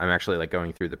or not. I'm actually like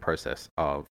going through the process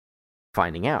of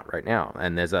finding out right now.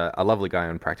 And there's a lovely guy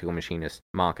on Practical Machinist,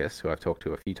 Marcus, who I've talked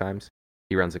to a few times.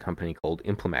 He runs a company called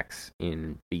Implimex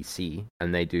in BC,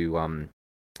 and they do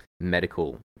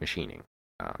medical machining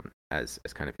as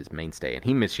kind of his mainstay. And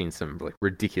he machines some like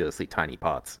ridiculously tiny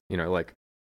parts, like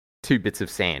 2 bits of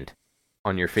sand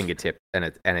on your fingertip, and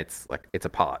it's like it's a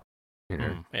part,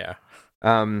 Yeah.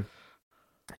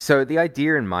 So the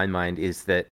idea in my mind is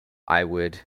that I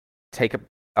would take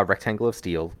a rectangle of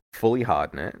steel, fully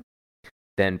harden it,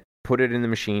 then put it in the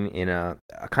machine in a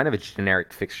kind of a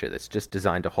generic fixture that's just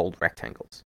designed to hold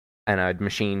rectangles. And I'd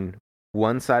machine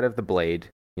one side of the blade,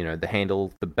 the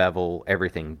handle, the bevel,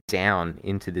 everything down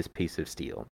into this piece of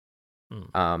steel.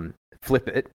 Flip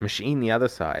it, machine the other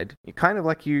side, kind of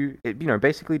like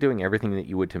basically doing everything that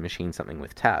you would to machine something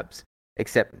with tabs,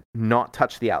 except not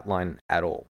touch the outline at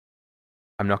all.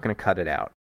 I'm not going to cut it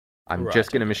out. I'm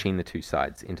just going to machine the 2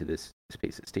 sides into this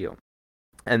piece of steel.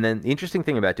 And then the interesting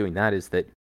thing about doing that is that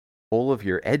all of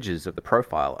your edges of the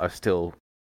profile are still,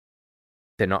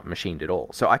 they're not machined at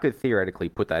all. So I could theoretically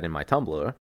put that in my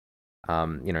tumbler,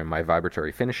 my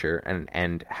vibratory finisher,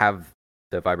 and have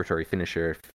the vibratory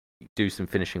finisher do some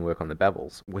finishing work on the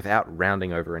bevels without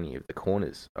rounding over any of the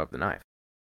corners of the knife,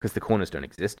 because the corners don't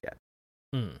exist yet.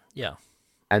 Yeah.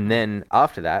 And then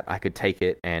after that, I could take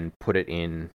it and put it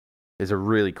in. There's a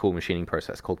really cool machining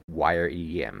process called wire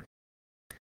EDM.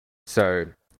 So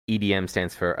EDM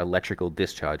stands for electrical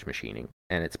discharge machining,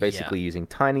 and it's basically using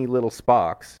tiny little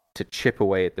sparks to chip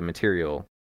away at the material.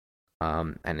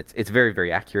 And it's very,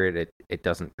 very accurate. It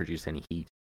doesn't produce any heat.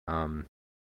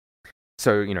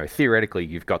 So theoretically,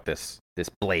 you've got this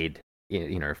blade,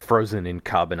 frozen in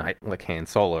carbonite like Han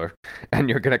Solo, and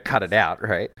you're gonna cut it out,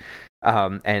 right?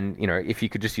 And if you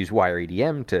could just use wire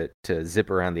EDM to zip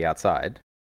around the outside,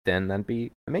 then that'd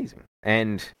be amazing.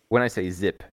 And when I say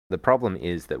zip, the problem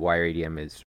is that wire EDM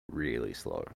is really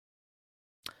slow.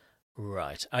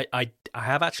 Right. I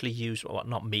have actually used, well,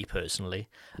 not me personally,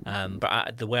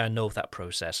 but the way I know of that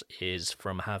process is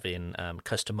from having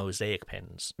custom mosaic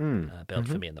pins built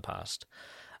for me in the past.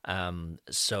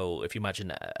 So if you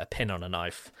imagine a pin on a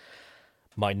knife,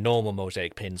 my normal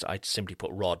mosaic pins, I'd simply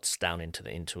put rods down into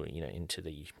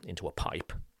a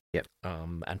pipe,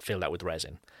 and fill that with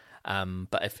resin.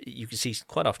 But if you can see,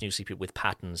 quite often you see people with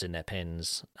patterns in their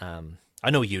pins. I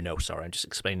know sorry, I'm just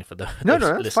explaining for the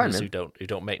listeners who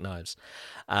don't make knives.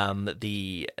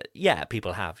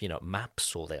 People have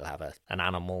maps, or they'll have an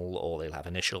animal, or they'll have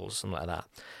initials, something like that.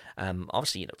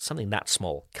 Obviously, something that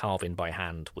small, carving by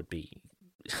hand would be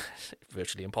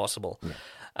virtually impossible.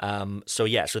 So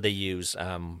they use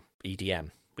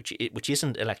EDM, which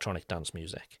isn't electronic dance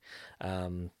music.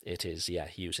 It is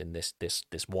using this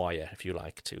wire, if you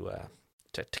like, to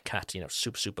cut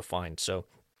super fine. So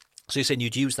you're saying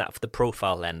you'd use that for the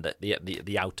profile then,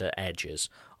 the outer edges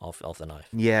of the knife.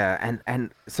 Yeah,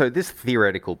 and so this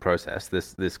theoretical process,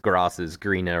 this grass is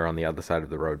greener on the other side of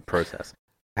the road process,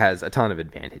 has a ton of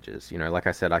advantages. Like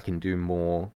I said, I can do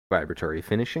more vibratory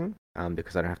finishing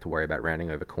because I don't have to worry about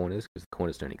rounding over corners, because the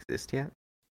corners don't exist yet.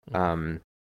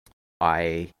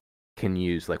 I can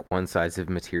use like one size of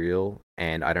material,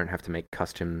 and I don't have to make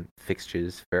custom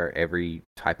fixtures for every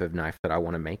type of knife that I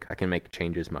want to make. I can make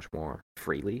changes much more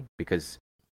freely, because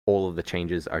all of the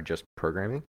changes are just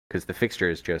programming, because the fixture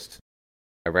is just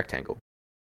a rectangle.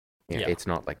 It's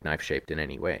not like knife shaped in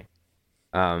any way.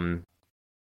 And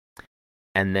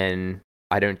then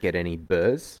I don't get any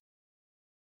burrs,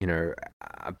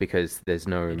 because there's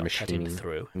no machining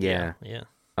through. Yeah.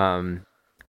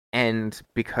 And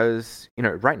because,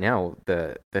 right now,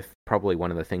 the probably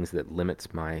one of the things that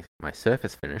limits my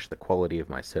surface finish, the quality of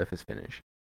my surface finish,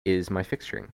 is my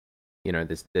fixturing.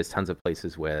 There's tons of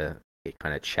places where it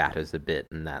kind of chatters a bit,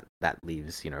 and that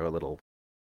leaves, a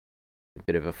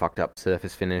bit of a fucked up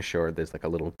surface finish, or there's like a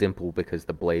little dimple because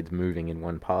the blade's moving in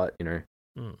one part,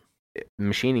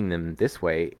 Machining them this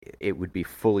way, it would be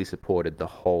fully supported the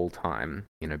whole time,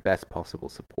 best possible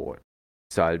support.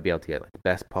 So I'd be able to get like the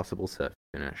best possible surface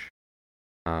finish.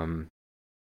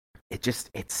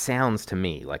 It sounds to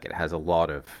me like it has a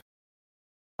lot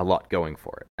going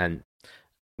for it. And,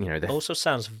 also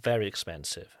sounds very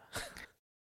expensive.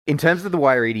 In terms of the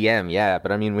wire EDM, yeah,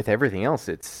 but I mean, with everything else,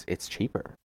 it's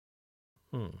cheaper.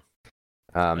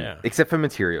 Except for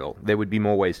material. There would be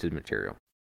more wasted material.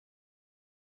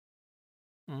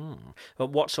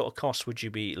 But what sort of cost would you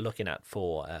be looking at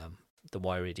for the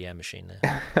wire EDM machine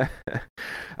there?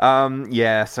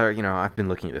 Yeah, so, I've been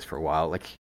looking at this for a while. Like,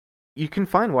 you can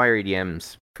find wire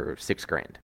EDMs for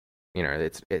 $6,000.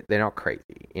 They're not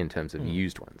crazy in terms of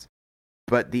used ones.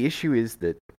 But the issue is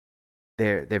that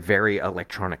they're very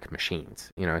electronic machines.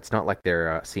 It's not like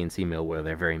they're a CNC mill where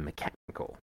they're very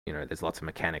mechanical. There's lots of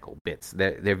mechanical bits.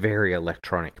 They're very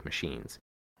electronic machines.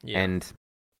 Yeah.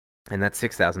 And that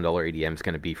 $6,000 EDM is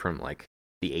going to be from like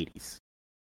the 80s.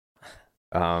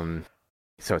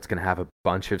 So it's going to have a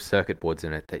bunch of circuit boards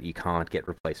in it that you can't get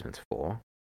replacements for.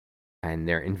 And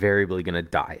they're invariably going to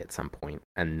die at some point,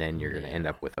 and then you're going to end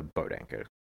up with a boat anchor.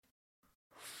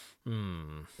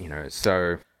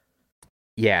 So,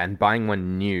 yeah, and buying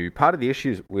one new, part of the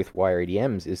issues with wire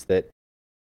EDMs is that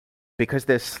because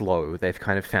they're slow, they've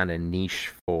kind of found a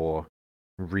niche for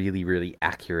really, really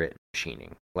accurate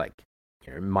machining, like,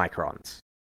 microns.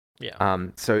 Yeah.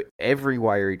 So every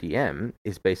wire EDM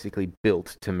is basically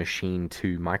built to machine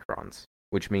to microns,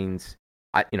 which means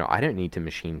I don't need to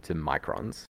machine to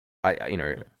microns.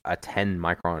 A 10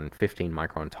 micron, 15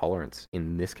 micron tolerance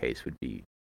in this case would be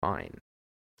fine.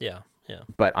 Yeah.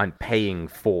 But I'm paying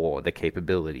for the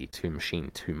capability to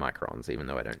machine 2 microns, even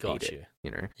though I don't need it.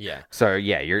 Yeah. So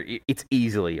yeah, it's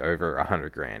easily over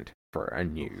 $100,000 for a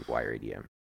new wire EDM.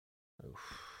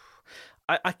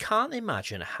 I can't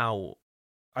imagine how.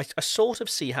 I sort of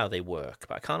see how they work,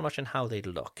 but I can't imagine how they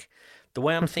look. The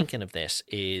way I'm thinking of this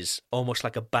is almost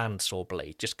like a bandsaw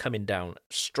blade, just coming down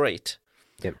straight.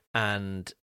 Yep.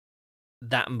 And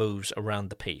that moves around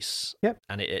the piece. Yep.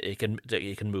 And it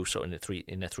can move sort of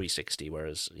in a 360,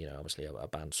 whereas obviously a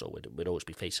bandsaw would always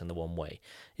be facing the one way.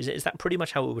 Is that pretty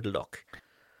much how it would look?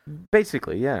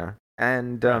 Basically, yeah.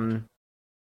 And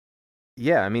Right.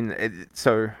 yeah, I mean,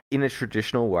 so in a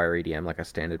traditional wire EDM, like a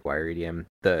standard wire EDM,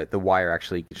 the wire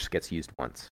actually just gets used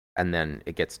once, and then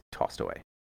it gets tossed away.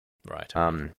 Right.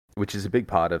 Which is a big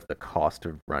part of the cost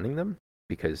of running them,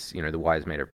 because the wire is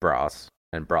made of brass,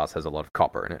 and brass has a lot of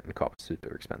copper in it, and copper's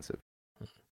super expensive.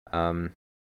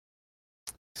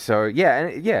 So yeah,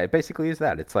 and yeah, it basically is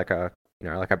that. It's like a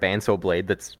bandsaw blade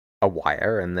that's a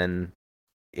wire, and then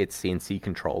it's CNC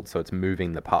controlled, so it's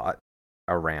moving the part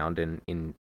around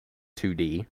in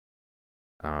 2D.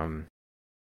 Yeah,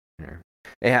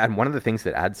 and one of the things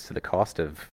that adds to the cost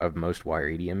of most wire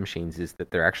EDM machines is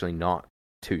that they're actually not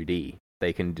 2D.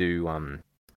 They can do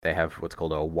they have what's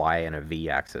called a Y and a V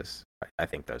axis. I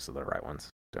think those are the right ones.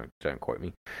 Don't quote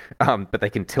me. But they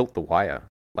can tilt the wire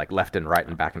like left and right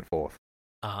and back and forth.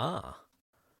 But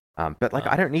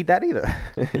I don't need that either.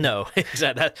 No,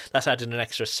 exactly. That's adding an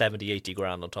extra 70-80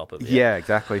 grand on top of it. Yeah,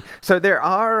 exactly. So there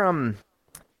are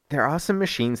some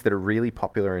machines that are really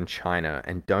popular in China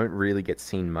and don't really get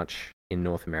seen much in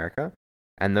North America,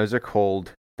 and those are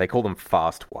they call them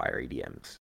fast wire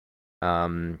EDMs.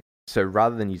 So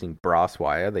rather than using brass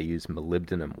wire, they use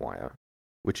molybdenum wire,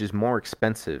 which is more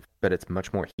expensive, but it's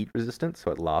much more heat resistant,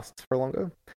 so it lasts for longer.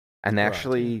 And they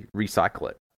actually recycle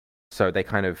it. So they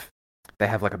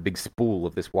have like a big spool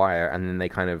of this wire, and then they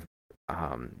kind of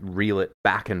reel it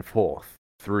back and forth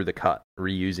through the cut,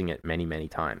 reusing it many, many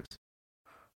times.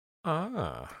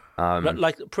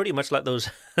 Like pretty much like those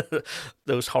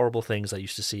those horrible things I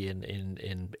used to see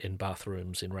in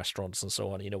bathrooms, in restaurants, and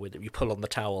so on. Where you pull on the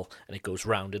towel and it goes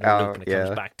round in a loop and it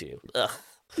comes back to you. Ugh.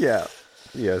 Yeah,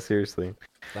 seriously.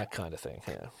 That kind of thing.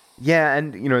 Yeah. Yeah,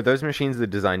 and those machines are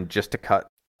designed just to cut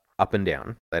up and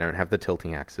down. They don't have the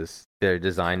tilting axis. They're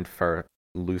designed for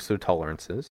looser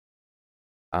tolerances.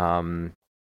 Yeah.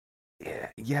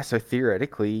 So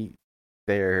theoretically,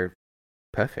 they're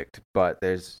perfect, but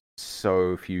there's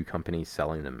so few companies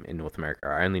selling them in North America.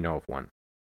 I only know of one.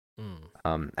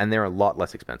 And they're a lot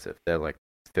less expensive. They're like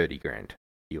 $30,000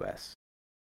 US.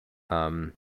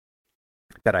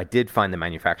 But I did find the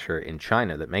manufacturer in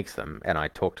China that makes them, and I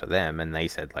talked to them, and they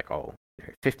said like, oh,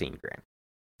 15 grand.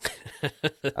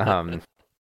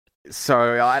 So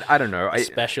I don't know.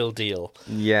 Special deal.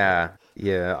 Yeah.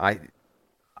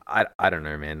 I don't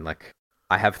know, man. Like,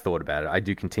 I have thought about it. I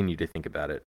do continue to think about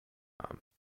it.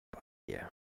 But yeah.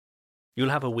 You'll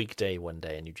have a weekday one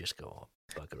day and you just go, oh,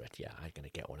 bugger it. Yeah, I'm going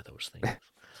to get one of those things.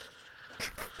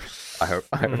 I hope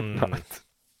not.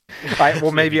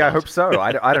 Well, maybe I hope so.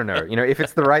 I don't know. If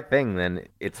it's the right thing, then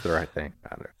it's the right thing.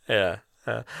 I don't know.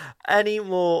 Yeah. Any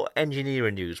more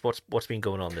engineering news? What's been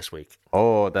going on this week?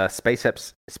 Oh, the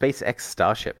SpaceX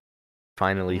Starship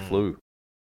finally flew.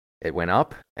 It went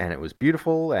up, and it was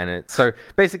beautiful. And so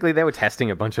basically, they were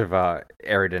testing a bunch of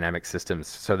aerodynamic systems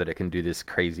so that it can do this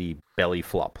crazy belly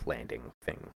flop landing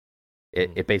thing.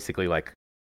 It basically like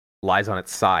lies on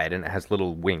its side, and it has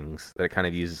little wings that it kind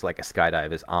of uses like a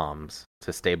skydiver's arms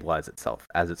to stabilize itself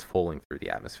as it's falling through the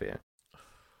atmosphere.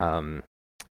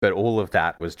 But all of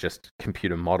that was just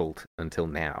computer modeled until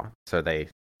now. So they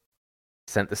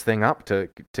sent this thing up to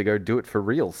go do it for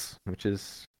reals, which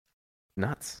is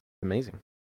nuts. Amazing.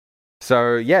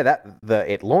 So yeah,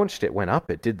 it launched, it went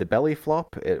up, it did the belly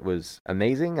flop, it was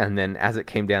amazing, and then as it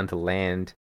came down to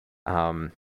land,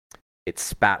 it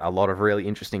spat a lot of really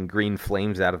interesting green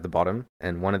flames out of the bottom,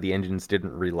 and one of the engines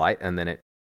didn't relight, and then it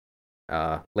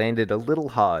landed a little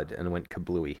hard and went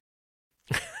kablooey.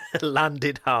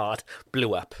 Landed hard,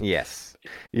 blew up. Yes.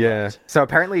 Yeah. Right. So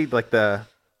apparently, like there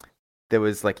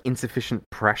was like insufficient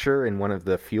pressure in one of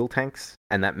the fuel tanks,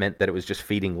 and that meant that it was just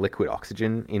feeding liquid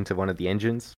oxygen into one of the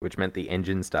engines, which meant the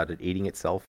engine started eating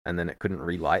itself, and then it couldn't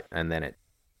relight, and then it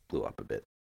blew up a bit.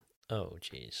 Oh,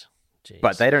 jeez.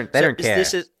 But they don't care.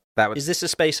 Is this a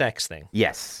SpaceX thing?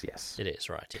 Yes. It is,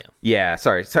 right? Yeah. Yeah.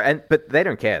 Sorry. But they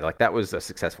don't care. Like, that was a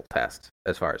successful test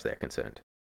as far as they're concerned.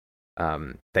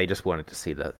 They just wanted to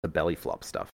see the belly flop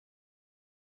stuff.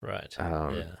 Right.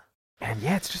 Yeah. And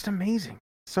yeah, it's just amazing.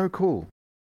 So cool.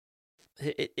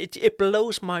 It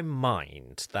blows my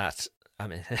mind that, I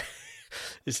mean,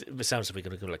 it sounds like we're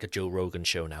going to go like a Joe Rogan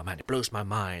show now, man. It blows my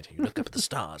mind. You look up at the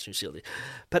stars, you see all the...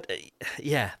 But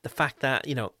yeah, the fact that,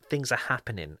 things are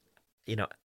happening,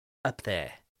 up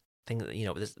there.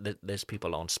 There's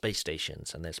people on space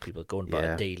stations, and there's people going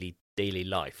about daily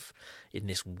life in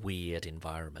this weird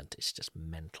environment. It's just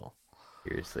mental.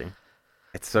 Seriously.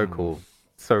 It's so cool.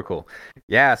 So cool.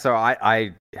 Yeah, so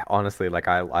I honestly, like,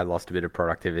 I lost a bit of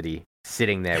productivity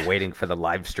sitting there waiting for the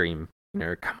live stream.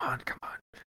 Come on.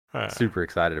 Super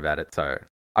excited about it. So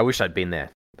I wish I'd been there.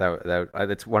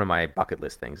 That's one of my bucket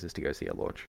list things, is to go see a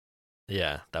launch.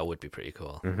 Yeah, that would be pretty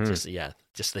cool. Mm-hmm.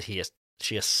 Just the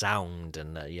sheer sound,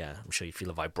 and I'm sure you feel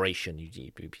the vibration.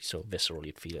 You'd be so visceral,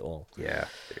 you'd feel it all. Yeah,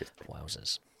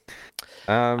 seriously.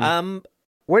 Wowzers.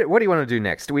 What do you want to do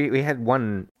next? We had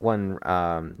one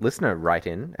listener write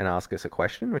in and ask us a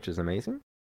question, which is amazing.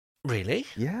 Really?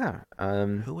 Yeah.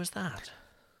 Who was that?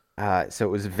 So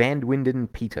it was Van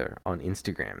Winden Peter on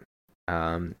Instagram.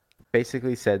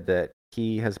 Basically said that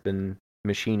he has been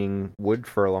machining wood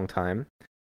for a long time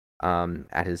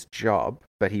at his job,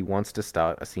 but he wants to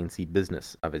start a CNC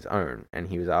business of his own, and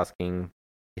he was asking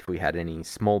if we had any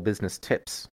small business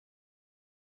tips.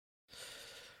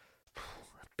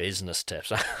 Business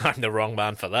tips? I'm the wrong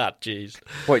man for that. Jeez.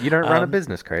 What, you don't run a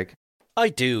business, Craig? I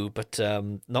do, but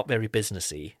not very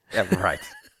businessy. Yeah, right.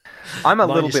 I'm a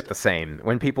little bit the same.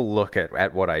 When people look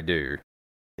at what I do,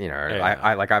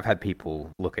 I've had people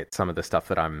look at some of the stuff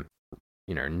that I'm,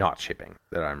 not shipping,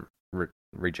 that I'm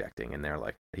rejecting, and they're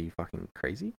like, "Are you fucking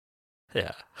crazy?"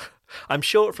 Yeah. I'm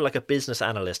sure for like a business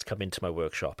analyst come into my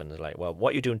workshop and they're like, "Well,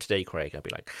 what are you doing today, Craig?" I'd be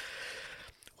like,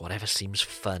 whatever seems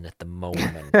fun at the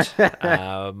moment.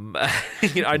 I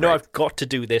know I've got to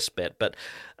do this bit, but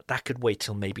that could wait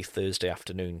till maybe Thursday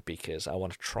afternoon because I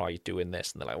want to try doing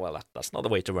this. And they're like, well, that's not the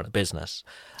way to run a business.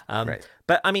 Right.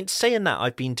 But I mean, saying that,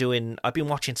 I've been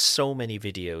watching so many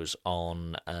videos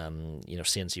on,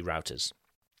 CNC routers.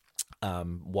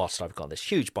 Whilst I've got this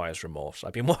huge buyer's remorse,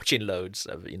 I've been watching loads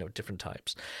of different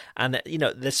types, and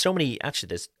there's so many.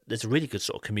 Actually, there's a really good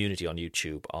sort of community on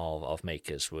YouTube of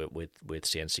makers with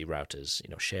CNC routers,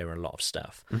 sharing a lot of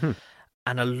stuff,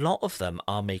 and a lot of them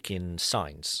are making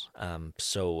signs.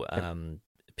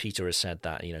 Peter has said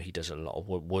that he does a lot of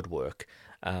woodwork.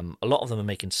 A lot of them are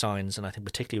making signs, and I think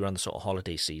particularly around the sort of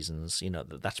holiday seasons,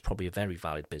 that's probably a very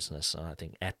valid business. And I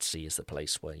think Etsy is the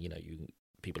place where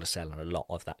people are selling a lot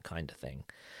of that kind of thing.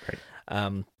 Right.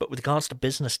 But with regards to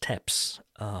business tips,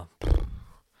 I'm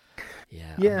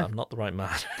not the right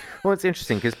man. Well, it's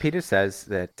interesting because Peter says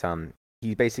that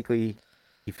he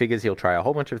figures he'll try a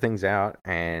whole bunch of things out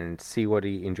and see what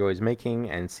he enjoys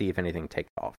making and see if anything takes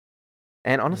off.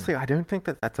 And honestly, I don't think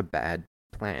that that's a bad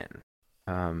plan.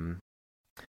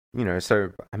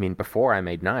 So I mean, before I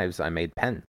made knives, I made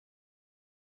pens.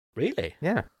 Really?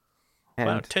 Yeah,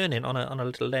 Well, and turning on a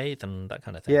little lathe and that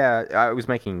kind of thing. yeah, I was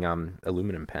making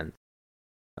aluminum pens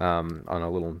on a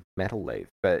little metal lathe.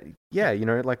 But yeah,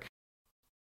 like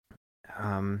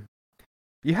um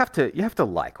you have to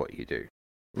like what you do.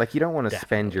 Like, you don't want to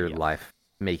spend your Definitely, yeah. life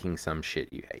making some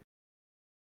shit you hate.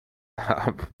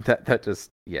 That just,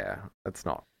 yeah, that's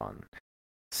not fun.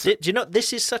 Do you know,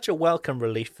 this is such a welcome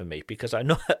relief for me, because I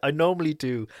know I normally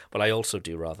do, but I also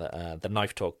do rather the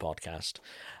Knife Talk podcast,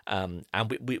 and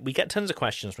we get tons of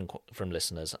questions from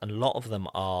listeners, and a lot of them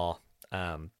are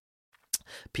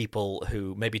people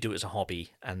who maybe do it as a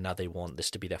hobby and now they want this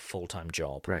to be their full-time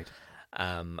job. Right.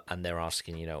 And they're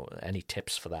asking, any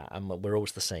tips for that? And we're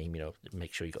always the same,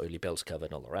 make sure you got all your bills covered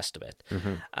and all the rest of it.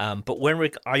 Mm-hmm. But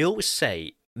I always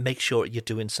say, make sure you're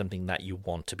doing something that you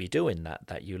want to be doing,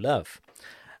 that you love.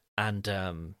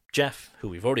 And Jeff, who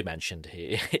we've already mentioned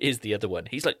here, is the other one.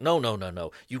 He's like,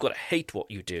 no. You've got to hate what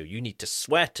you do. You need to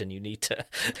sweat, and you need to.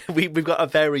 We've got a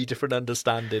very different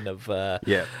understanding of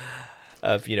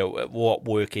what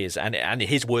work is, and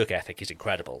his work ethic is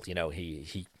incredible.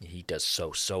 He does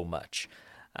so much,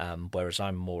 whereas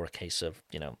I'm more a case of,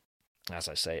 as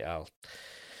I say, I'll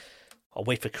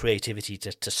wait for creativity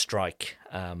to strike,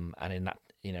 and in that,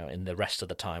 in the rest of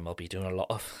the time, I'll be doing a lot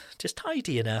of just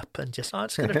tidying up and just, I'm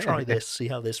just going to try this, see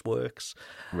how this works.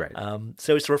 Right.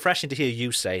 So it's refreshing to hear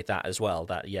you say that as well,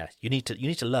 that, yeah, you need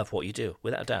to love what you do,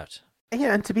 without a doubt.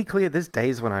 Yeah, and to be clear, there's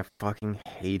days when I fucking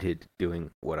hated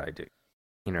doing what I do.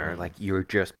 Like, you're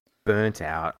just burnt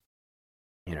out.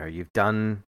 You've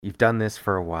done this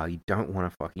for a while. You don't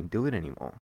want to fucking do it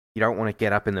anymore. You don't want to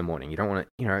get up in the morning. You don't want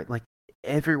to, like,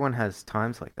 everyone has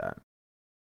times like that.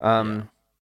 Yeah.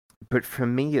 But for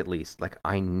me, at least, like,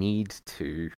 I need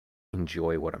to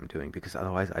enjoy what I'm doing, because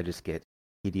otherwise I just get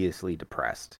hideously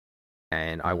depressed,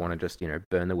 and I want to just,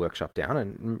 burn the workshop down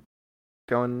and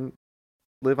go and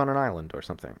live on an island or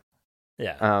something.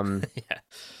 Yeah. Yeah.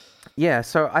 Yeah.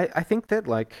 So I think that,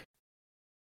 like,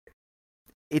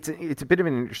 it's a bit of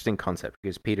an interesting concept,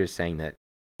 because Peter's saying that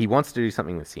he wants to do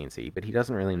something with CNC, but he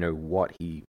doesn't really know what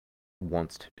he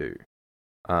wants to do.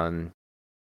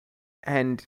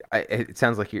 And it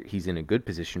sounds like he's in a good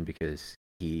position, because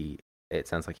it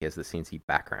sounds like he has the CNC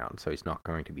background, so he's not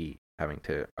going to be having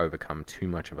to overcome too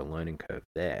much of a learning curve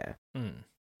there.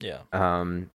 Yeah.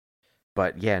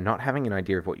 But yeah, not having an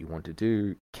idea of what you want to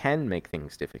do can make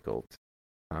things difficult.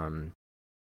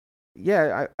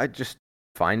 Yeah, I just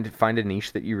find a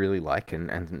niche that you really like,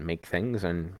 and make things,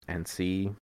 and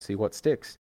see what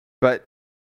sticks. But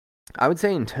I would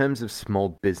say, in terms of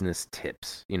small business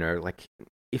tips, like,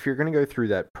 if you're going to go through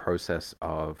that process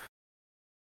of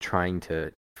trying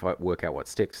to work out what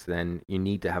sticks, then you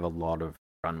need to have a lot of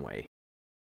runway.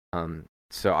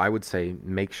 So I would say,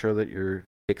 make sure that your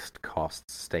fixed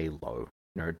costs stay low.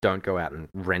 Don't go out and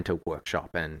rent a workshop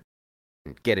and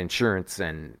get insurance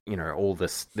and all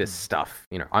this stuff.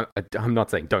 I'm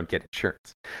not saying don't get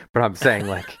insurance, but I'm saying,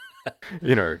 like,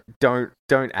 don't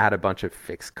add a bunch of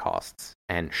fixed costs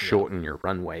and shorten your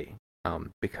runway,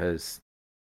 because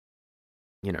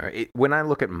when I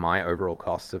look at my overall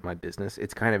costs of my business,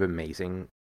 it's kind of amazing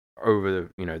over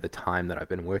the time that I've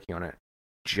been working on it,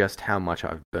 just how much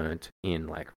I've burnt in,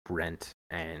 like, rent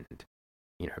and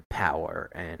power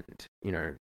and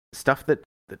stuff that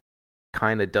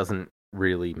kind of doesn't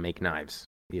really make knives.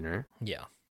 Yeah.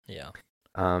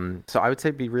 So I would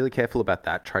say, be really careful about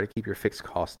that. Try to keep your fixed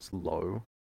costs low.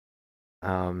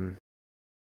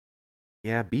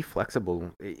 Yeah, be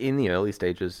flexible in the early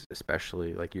stages,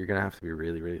 especially. Like, you're gonna have to be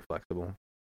really, really flexible.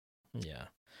 Yeah,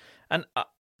 and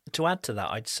to add to that,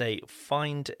 I'd say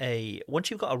once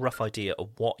you've got a rough idea of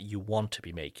what you want to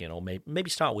be making, or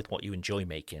maybe start with what you enjoy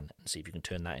making and see if you can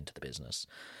turn that into the business.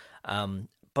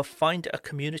 But find a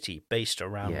community based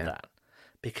around that,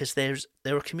 because there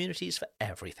are communities for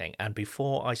everything. And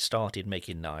before I started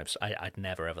making knives, I'd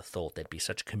never ever thought there'd be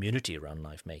such a community around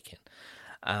knife making.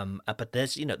 But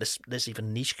there's there's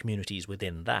even niche communities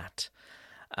within that.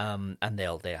 And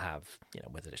they'll have,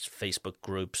 whether it's Facebook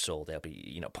groups, or there'll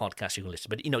be, podcasts you can listen,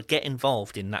 but, get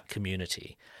involved in that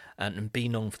community and be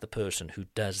known for the person who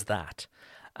does that,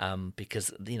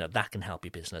 because, that can help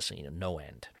your business, no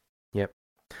end. Yep.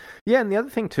 Yeah, and the other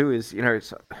thing too is,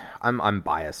 I'm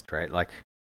biased, right? Like,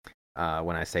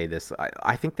 when I say this,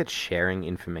 I think that sharing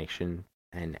information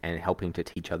and helping to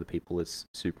teach other people is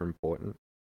super important.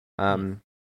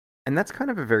 And that's kind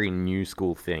of a very new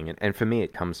school thing. And for me,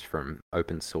 it comes from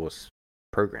open source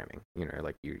programming.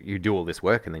 Like, you do all this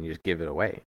work and then you just give it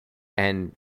away.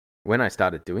 And when I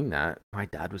started doing that, my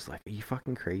dad was like, "Are you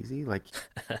fucking crazy? Like,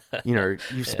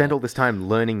 you've spent all this time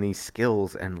learning these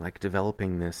skills and like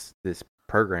developing this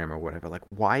program or whatever. Like,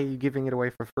 why are you giving it away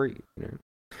for free?"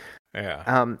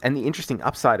 Yeah. And the interesting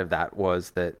upside of that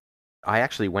was that I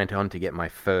actually went on to get my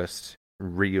first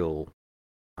real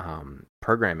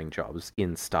programming jobs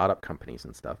in startup companies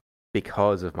and stuff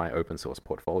because of my open source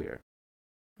portfolio.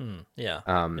 Yeah.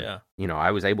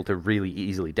 I was able to really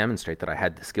easily demonstrate that I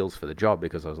had the skills for the job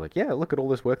because I was like, yeah, look at all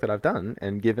this work that I've done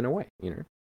and given away,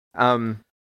 And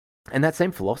that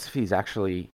same philosophy has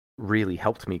actually really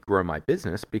helped me grow my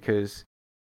business because,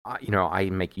 I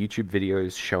make YouTube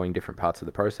videos showing different parts of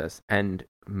the process, and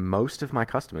most of my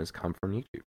customers come from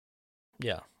YouTube.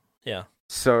 Yeah.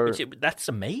 So that's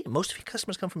amazing. Most of your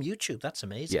customers come from YouTube. That's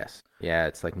amazing. Yes. Yeah,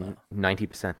 it's like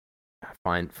 90%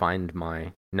 find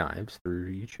my knives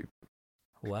through YouTube.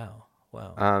 Wow.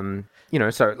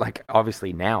 So like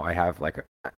obviously now I have like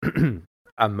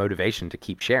a motivation to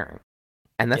keep sharing,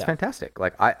 and that's fantastic.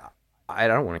 Like I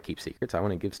don't want to keep secrets. I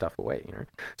want to give stuff away.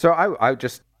 So I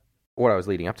just what I was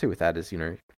leading up to with that is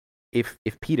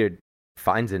if Peter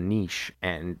finds a niche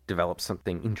and develops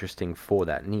something interesting for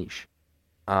that niche,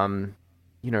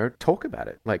 talk about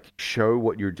it. Like show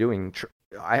what you're doing.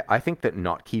 I think that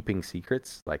not keeping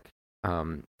secrets like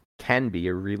can be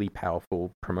a really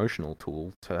powerful promotional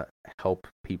tool to help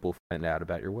people find out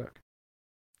about your work.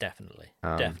 Definitely.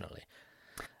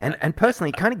 And personally,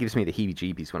 it kind of gives me the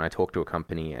heebie-jeebies when I talk to a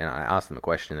company and I ask them a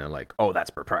question and they're like, "Oh, that's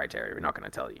proprietary. We're not going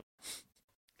to tell you."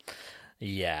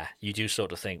 Yeah, you do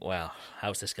sort of think, well,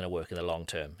 how's this going to work in the long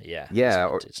term? Yeah.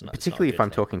 Particularly if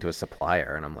I'm talking to a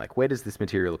supplier and I'm like, "Where does this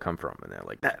material come from?" And they're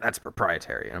like, "That's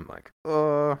proprietary." And I'm like,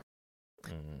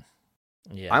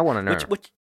 yeah. I want to know.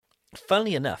 Which,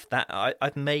 funnily enough, that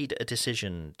I've made a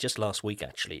decision just last week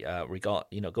actually,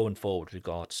 going forward with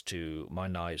regards to my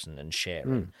knives and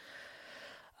sharing.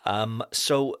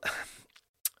 So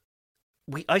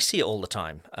I see it all the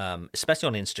time, especially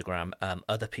on Instagram,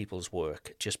 other people's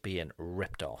work just being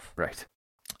ripped off. Right.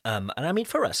 And I mean,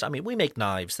 for us, we make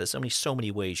knives. There's only so many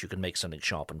ways you can make something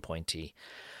sharp and pointy.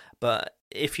 But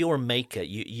if you're a maker,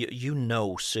 you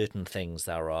know certain things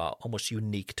that are almost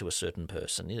unique to a certain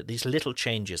person. These little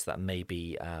changes that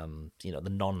maybe the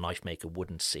non-knife maker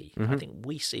wouldn't see. I think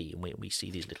we see, and we see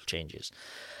these little changes.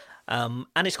 And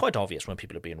it's quite obvious when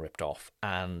people are being ripped off.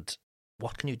 And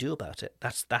what can you do about it?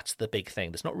 That's the big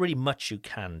thing. There's not really much you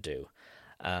can do.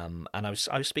 And I was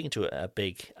speaking to a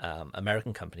big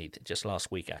American company just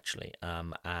last week actually,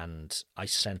 and I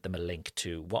sent them a link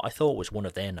to what I thought was one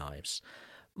of their knives,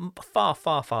 far,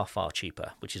 far, far, far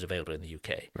cheaper, which is available in the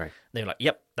UK. Right. They were like,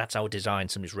 "Yep, that's our design.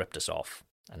 Somebody's ripped us off."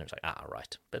 And I was like,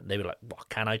 right. But they were like, "What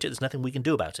can I do? There's nothing we can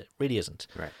do about it. Really isn't."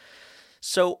 Right.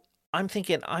 So I'm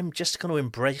thinking I'm just going to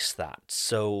embrace that.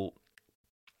 So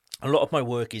a lot of my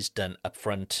work is done up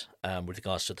front with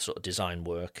regards to the sort of design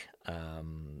work, like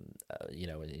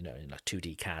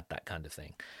 2D CAD, that kind of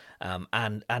thing.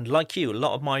 And like you, a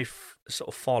lot of my sort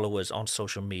of followers on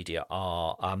social media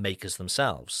are makers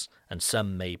themselves, and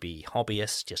some may be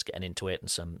hobbyists just getting into it, and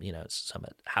some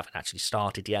haven't actually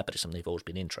started yet, but it's something they've always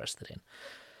been interested in.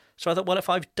 So I thought, well, if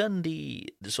I've done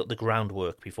the sort of the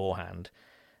groundwork beforehand,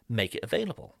 make it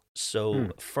available.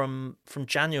 So from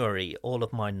January, all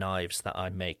of my knives that I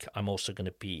make, I'm also going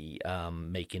to be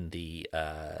making the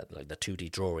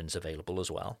 2D drawings available as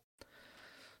well.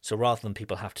 So rather than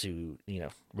people have to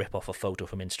rip off a photo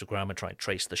from Instagram and try and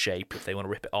trace the shape, if they want to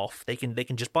rip it off, they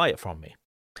can just buy it from me.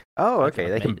 Oh, okay.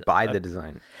 They can buy the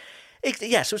design.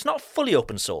 So it's not fully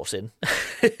open sourcing.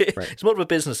 Right. It's more of a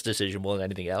business decision more than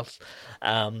anything else.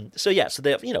 So they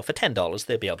for $10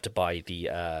 they'll be able to buy the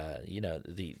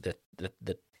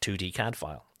 2D CAD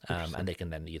file, and they can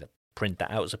then either print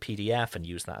that out as a PDF and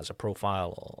use that as a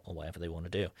profile or whatever they want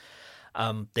to do.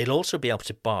 They'll also be able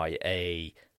to buy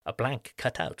a blank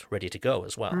cut out ready to go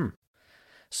as well.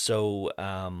 So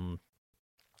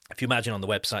if you imagine on the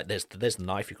website, there's the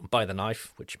knife. You can buy the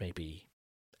knife, which may be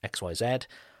XYZ.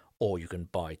 Or you can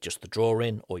buy just the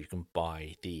drawing, or you can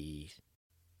buy the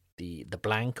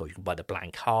blank, or you can buy the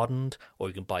blank hardened, or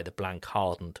you can buy the blank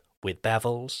hardened with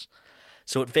bevels.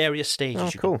 So at various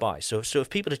stages you can buy. So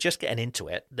if people are just getting into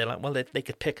it, they're like, well, they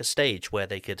could pick a stage where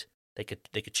they could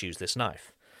choose this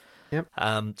knife. Yep.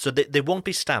 So they won't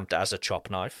be stamped as a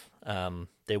Chop knife.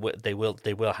 They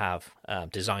will have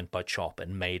designed by Chop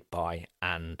and made by,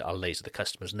 and I'll laser the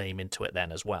customer's name into it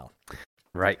then as well.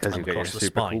 Right, because you've got your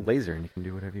super cool laser and you can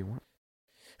do whatever you want.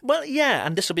 Well, yeah,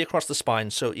 and this will be across the spine,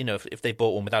 so, if they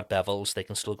bought one without bevels, they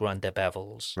can still grind their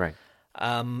bevels. Right.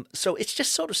 So it's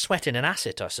just sort of sweating an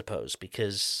asset, I suppose,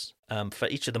 because for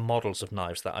each of the models of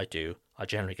knives that I do, I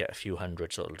generally get a few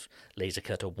hundred sort of laser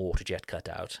cut or water jet cut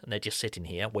out, and they're just sitting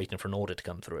here waiting for an order to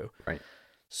come through. Right.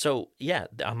 So yeah,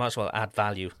 I might as well add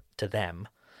value to them.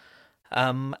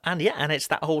 And it's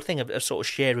that whole thing of sort of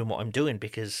sharing what I'm doing,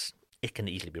 because it can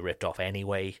easily be ripped off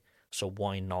anyway. So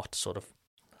why not sort of,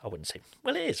 I wouldn't say,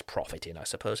 well, it is profiting, I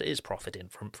suppose. It is profiting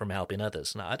from helping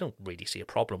others. Now, I don't really see a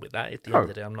problem with that. At the end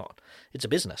of the day, it's a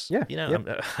business. Yeah.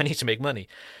 I need to make money.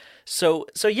 So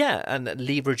yeah, and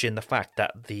leveraging the fact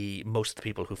that most of the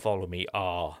people who follow me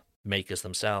are makers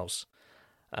themselves.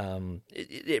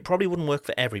 It probably wouldn't work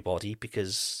for everybody,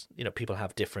 because, people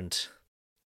have different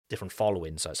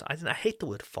followings. I hate the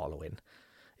word following.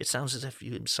 It sounds as if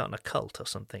you're starting a cult or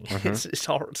something. Mm-hmm.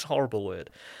 It's a horrible word.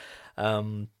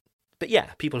 But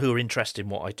yeah, people who are interested in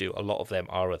what I do, a lot of them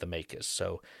are other makers.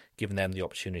 So giving them the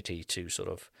opportunity to sort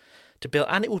of to build,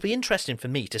 and it would be interesting for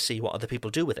me to see what other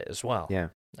people do with it as well. Yeah.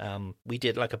 We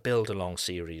did like a build along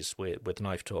series with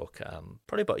Knife Talk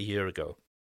probably about a year ago,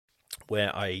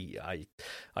 where I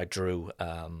drew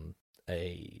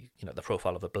the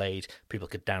profile of a blade. People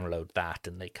could download that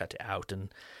and they cut it out,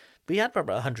 and we had about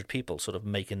 100 people sort of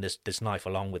making this knife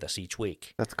along with us each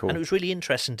week. That's cool. And it was really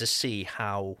interesting to see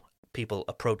how people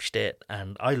approached it,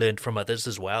 and I learned from others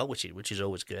as well, which is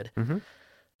always good. Mm-hmm.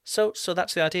 So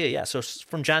that's the idea, yeah. So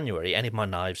from January, any of my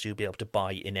knives you'll be able to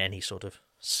buy in any sort of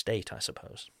state, I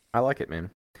suppose. I like it,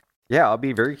 man. Yeah, I'll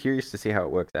be very curious to see how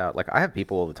it works out. Like, I have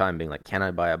people all the time being like, can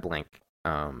I buy a blank?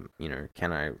 Can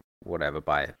I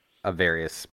buy a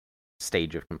various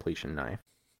stage of completion knife?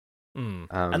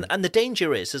 And the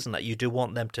danger is, isn't that you do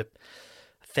want them to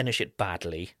finish it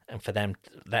badly, and for them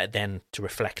then to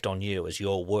reflect on you as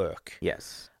your work.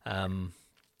 Yes.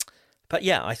 But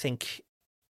yeah, I think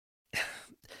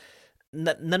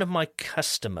none of my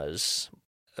customers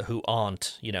who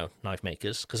aren't, knife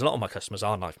makers, because a lot of my customers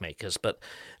are knife makers, but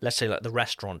let's say like the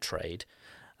restaurant trade,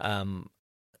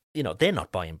 they're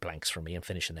not buying blanks from me and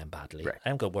finishing them badly. Right. I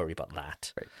haven't got to worry about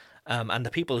that. Right. And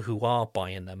the people who are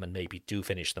buying them and maybe do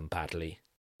finish them badly,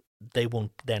 they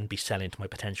won't then be selling to my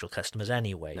potential customers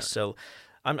anyway. No. So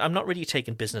I'm not really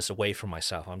taking business away from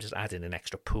myself. I'm just adding an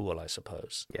extra pool, I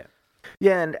suppose. Yeah.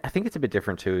 Yeah, and I think it's a bit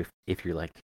different too if you're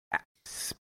like,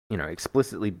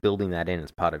 explicitly building that in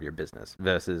as part of your business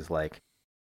versus like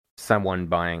someone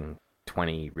buying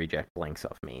 20 reject blanks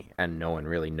off me and no one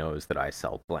really knows that I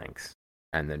sell blanks.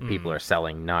 And then people are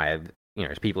selling knives,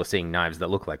 people are seeing knives that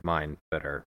look like mine but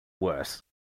are worse,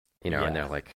 and they're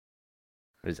like,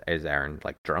 is Aaron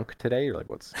like drunk today? Or like,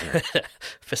 what's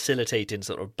facilitating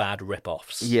sort of bad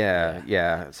rip-offs?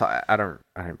 Yeah. So I don't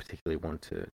particularly want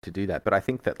to do that, but I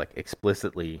think that like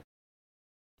explicitly,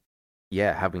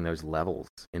 having those levels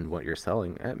in what you're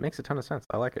selling, it makes a ton of sense.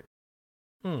 I like it.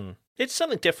 It's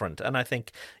something different, and I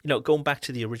think going back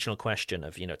to the original question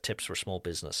of tips for a small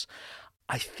business,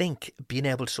 I think being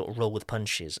able to sort of roll with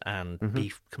punches and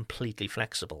be completely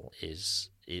flexible is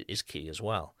key as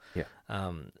well. Yeah.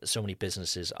 So many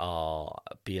businesses are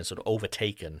being sort of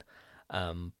overtaken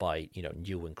by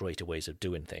new and greater ways of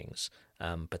doing things,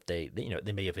 but they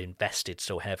may have invested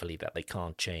so heavily that they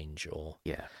can't change, or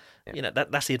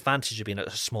that's the advantage of being a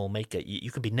small maker. You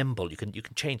can be nimble, you can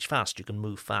change fast, you can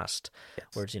move fast. Yes.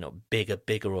 Whereas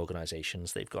bigger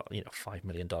organizations, they've got $5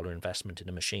 million investment in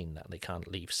a machine that they can't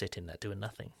leave sitting there doing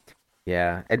nothing.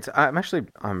 Yeah, and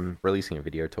I'm releasing a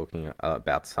video talking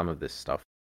about some of this stuff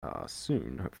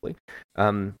soon, hopefully.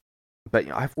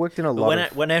 But I've worked in a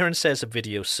lot. When Aaron says a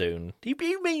video soon, he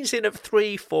means in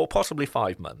 3, 4, possibly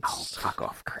 5 months. Oh, fuck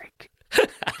off, Craig.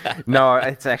 No,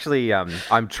 it's actually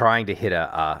I'm trying to hit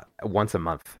a once a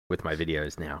month with my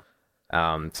videos now.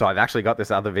 So I've actually got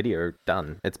this other video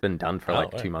done. It's been done for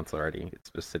 2 months already. It's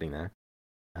just sitting there.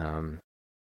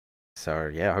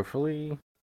 So yeah, hopefully,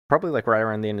 probably like right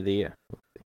around the end of the year.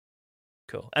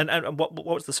 Cool. And what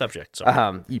was the subject?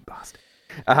 Sorry. You bastard.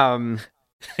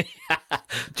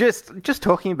 Just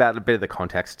talking about a bit of the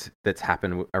context that's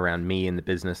happened around me in the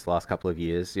business the last couple of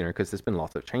years, because there's been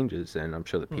lots of changes, and I'm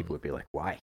sure that people would be like,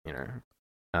 why,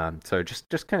 so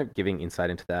just kind of giving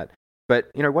insight into that. But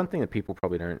one thing that people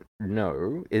probably don't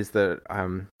know is that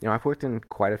I've worked in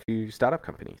quite a few startup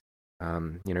companies.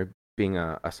 Being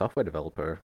a software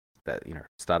developer, that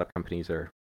startup companies are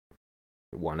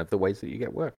one of the ways that you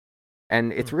get work,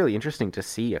 and it's really interesting to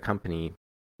see a company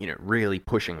really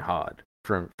pushing hard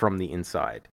from the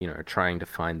inside, trying to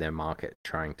find their market,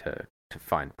 trying to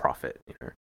find profit,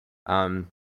 and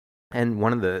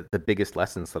one of the biggest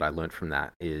lessons that I learned from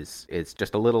that is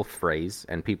just a little phrase,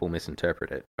 and people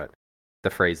misinterpret it, but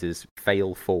the phrase is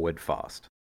fail forward fast.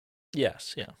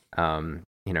 Yes, yeah.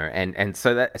 And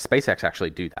so that SpaceX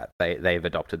actually do that. They've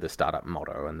adopted the startup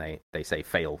motto, and they say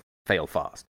fail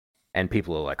fast. and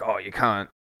people are like, oh, you can't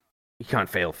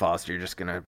fail fast. You're just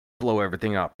gonna blow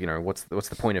everything up. You know, what's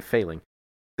the point of failing?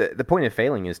 The point of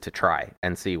failing is to try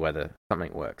and see whether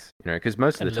something works. You know, because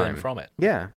most of the time, learn from it.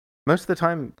 Yeah, most of the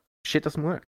time, shit doesn't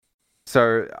work.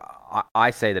 So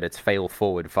I say that it's fail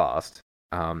forward fast,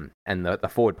 and the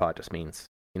forward part just means,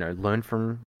 you know, learn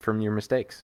from your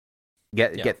mistakes,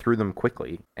 get through them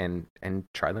quickly, and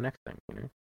try the next thing. You know,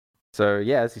 so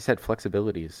yeah, as you said,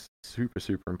 flexibility is super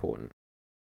important.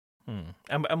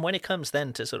 And when it comes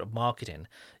then to sort of marketing,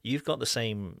 you've got the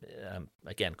same,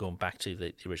 again, going back to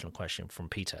the original question from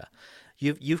Peter,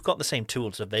 you've got the same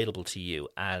tools available to you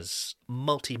as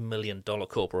multi-million-dollar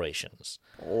corporations.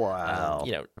 Wow.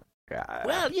 You know,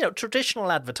 well, you know, traditional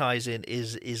advertising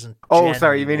isn't. Oh,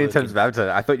 sorry, you mean in working. terms of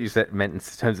advertising? I thought you meant in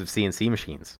terms of CNC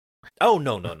machines. Oh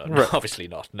no, obviously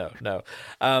not. No.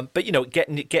 But you know,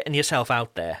 getting yourself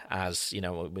out there, as you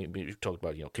know, we talked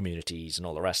about, you know, communities and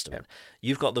all the rest of it.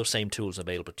 You've got those same tools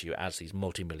available to you as these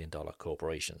multi-million-dollar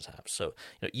corporations have. So,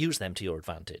 you know, use them to your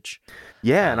advantage.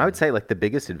 Yeah, and I would say like the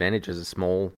biggest advantage as a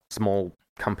small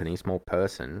company, small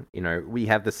person, you know, we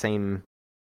have the same,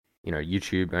 you know,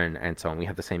 YouTube and so on. We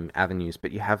have the same avenues,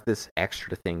 but you have this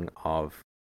extra thing of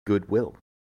goodwill.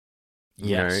 Yes.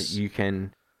 You know, you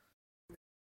can.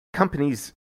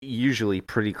 Companies usually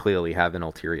pretty clearly have an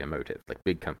ulterior motive, like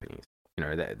big companies. You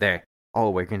know, they're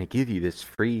we're going to give you this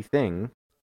free thing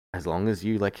as long as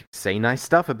you like say nice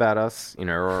stuff about us, you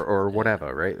know, or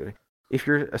whatever, right? If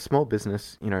you're a small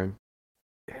business, you know,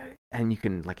 and you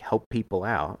can like help people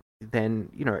out, then,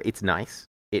 you know, it's nice.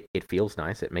 It feels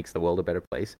nice. It makes the world a better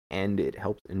place, and it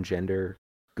helps engender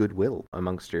goodwill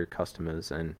amongst your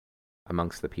customers and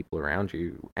amongst the people around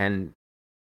you. And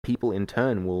people in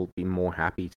turn will be more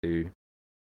happy to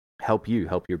help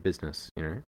your business, you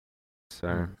know.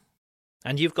 So,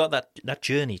 and you've got that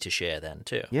journey to share then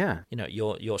too. Yeah, you know,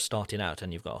 you're starting out,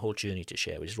 and you've got a whole journey to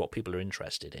share, which is what people are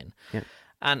interested in. Yeah.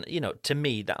 And you know, to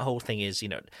me, that whole thing is, you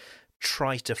know,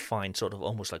 try to find sort of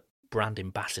almost like brand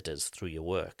ambassadors through your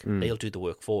work. They'll do the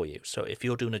work for you. So if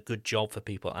you're doing a good job for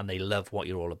people and they love what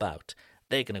you're all about,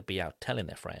 they're going to be out telling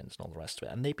their friends and all the rest of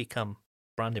it, and they become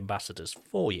brand ambassadors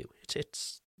for you.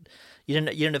 It's you're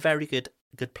in a very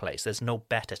good place. There's no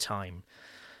better time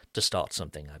to start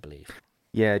something, I believe.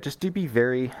 Yeah, just do be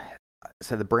very.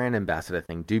 So the brand ambassador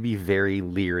thing, do be very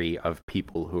leery of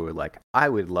people who are like, I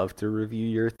would love to review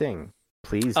your thing.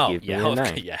 Please give me a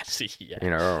name. Yes, yeah. You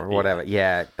know, or whatever.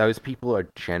 Yeah, those people are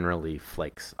generally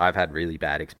flakes. I've had really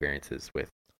bad experiences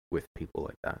with people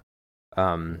like that.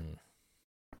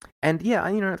 And yeah,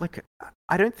 you know, like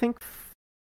I don't think,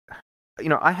 you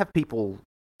know, I have people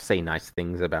say nice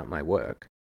things about my work,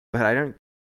 but I don't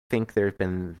think there's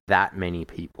been that many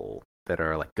people that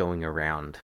are like going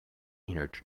around, you know,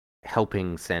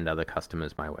 helping send other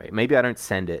customers my way. Maybe I don't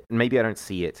send it, maybe I don't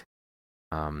see it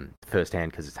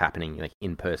firsthand because it's happening like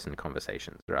in-person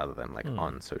conversations rather than like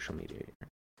on social media.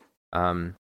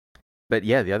 But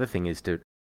yeah, the other thing is to,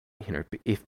 you know,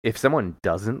 if someone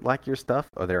doesn't like your stuff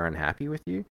or they're unhappy with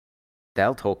you,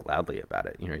 they'll talk loudly about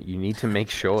it. You know, you need to make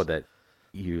sure that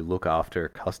you look after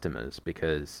customers,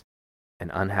 because an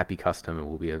unhappy customer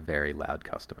will be a very loud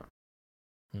customer.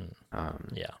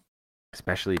 Yeah.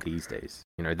 Especially these days.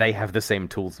 You know, they have the same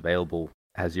tools available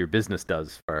as your business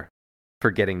does for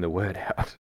getting the word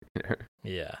out. You know?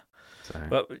 Yeah. So.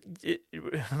 But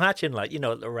imagine, like, you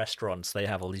know, the restaurants, they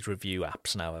have all these review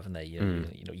apps now, haven't they? You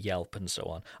know, Yelp and so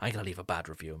on. I gotta leave a bad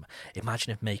review.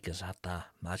 Imagine if Makers had that.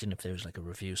 Imagine if there was like a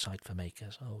review site for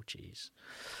Makers. Oh, jeez.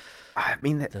 I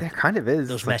mean, there kind of is.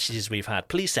 Those messages we've had.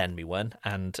 Please send me one,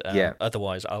 and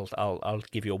otherwise, I'll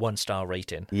give you a 1-star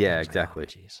rating. Yeah, exactly.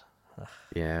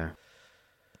 Yeah.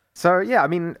 So yeah, I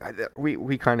mean,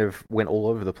 we kind of went all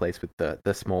over the place with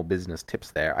the small business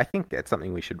tips there. I think that's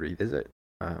something we should revisit.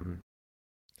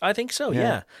 I think so.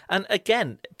 Yeah. And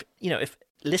again, you know, if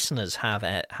listeners have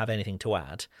anything to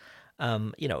add,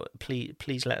 you know,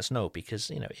 please let us know, because,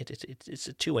 you know, it's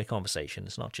a two-way conversation.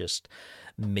 It's not just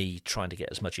me trying to get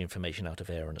as much information out of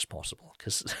Aaron as possible,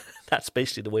 because that's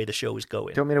basically the way the show is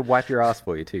going. Do you want me to wipe your ass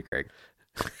for you too, Craig?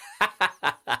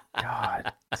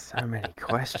 God, so many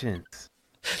questions.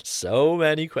 So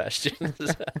many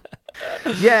questions.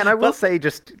 Yeah, and I will say,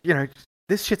 just, you know,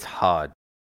 this shit's hard.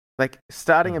 Like,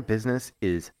 starting a business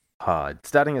is hard.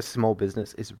 Starting a small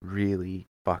business is really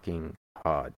fucking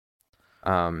hard.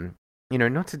 You know,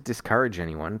 not to discourage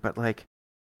anyone, but like,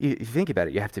 you think about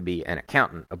it, you have to be an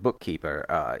accountant, a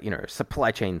bookkeeper, you know,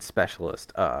 supply chain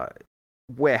specialist,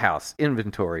 warehouse,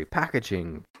 inventory,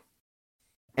 packaging,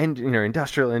 and, you know,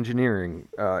 industrial engineering.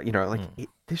 You know, like,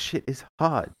 this shit is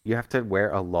hard. You have to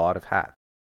wear a lot of hats.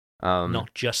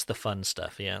 Not just the fun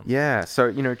stuff, yeah. Yeah, so,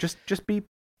 you know, just be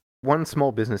one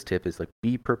small business tip is like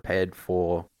be prepared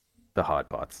for the hard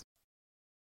parts.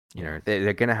 You know,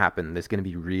 they're going to happen. There's going to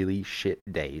be really shit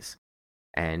days,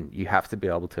 and you have to be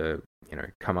able to, you know,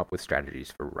 come up with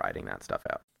strategies for riding that stuff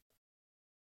out.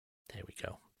 There we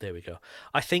go. There we go.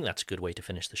 I think that's a good way to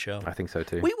finish the show. I think so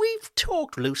too. We've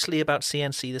talked loosely about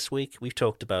CNC this week. We've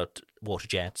talked about water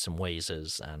jets and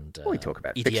Wazers and we talk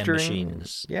about EDM fixturing,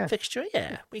 machines. yeah. Fixture,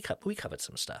 yeah. We covered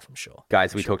some stuff, I'm sure.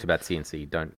 Guys, we talked about CNC.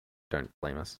 Don't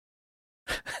blame us.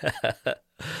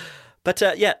 But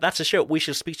yeah, that's a show. We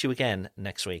shall speak to you again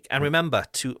next week. And remember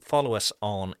to follow us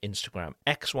on Instagram,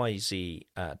 xyz.cnc.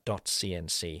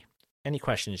 Any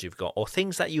questions you've got or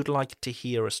things that you'd like to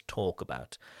hear us talk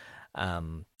about,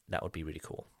 that would be really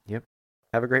cool. Yep.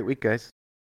 Have a great week, guys.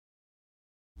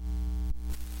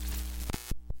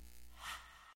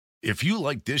 If you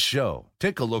like this show,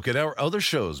 take a look at our other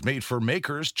shows made for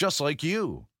makers just like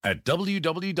you at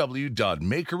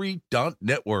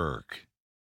www.makery.network.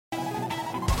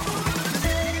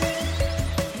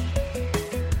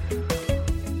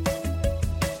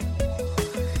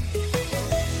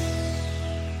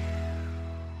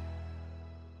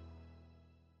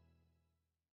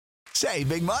 Save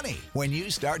big money when you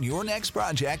start your next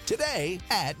project today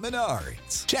at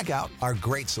Menards. Check out our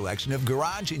great selection of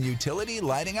garage and utility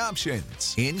lighting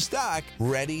options. In stock,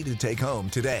 ready to take home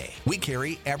today. We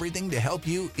carry everything to help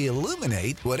you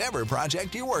illuminate whatever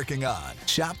project you're working on.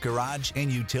 Shop garage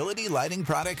and utility lighting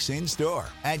products in store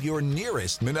at your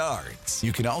nearest Menards.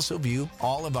 You can also view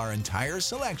all of our entire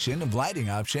selection of lighting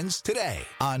options today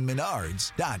on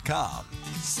Menards.com.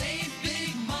 Save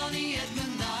big money at Menards.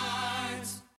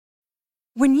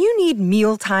 When you need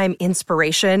mealtime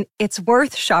inspiration, it's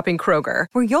worth shopping Kroger,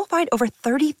 where you'll find over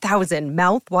 30,000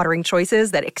 mouth-watering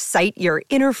choices that excite your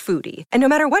inner foodie. And no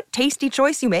matter what tasty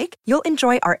choice you make, you'll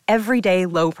enjoy our everyday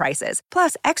low prices,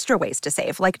 plus extra ways to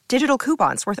save, like digital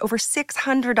coupons worth over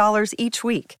 $600 each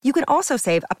week. You can also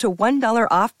save up to $1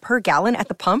 off per gallon at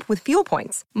the pump with fuel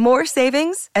points. More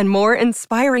savings and more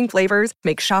inspiring flavors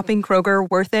make shopping Kroger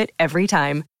worth it every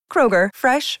time. Kroger,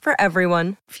 fresh for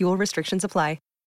everyone. Fuel restrictions apply.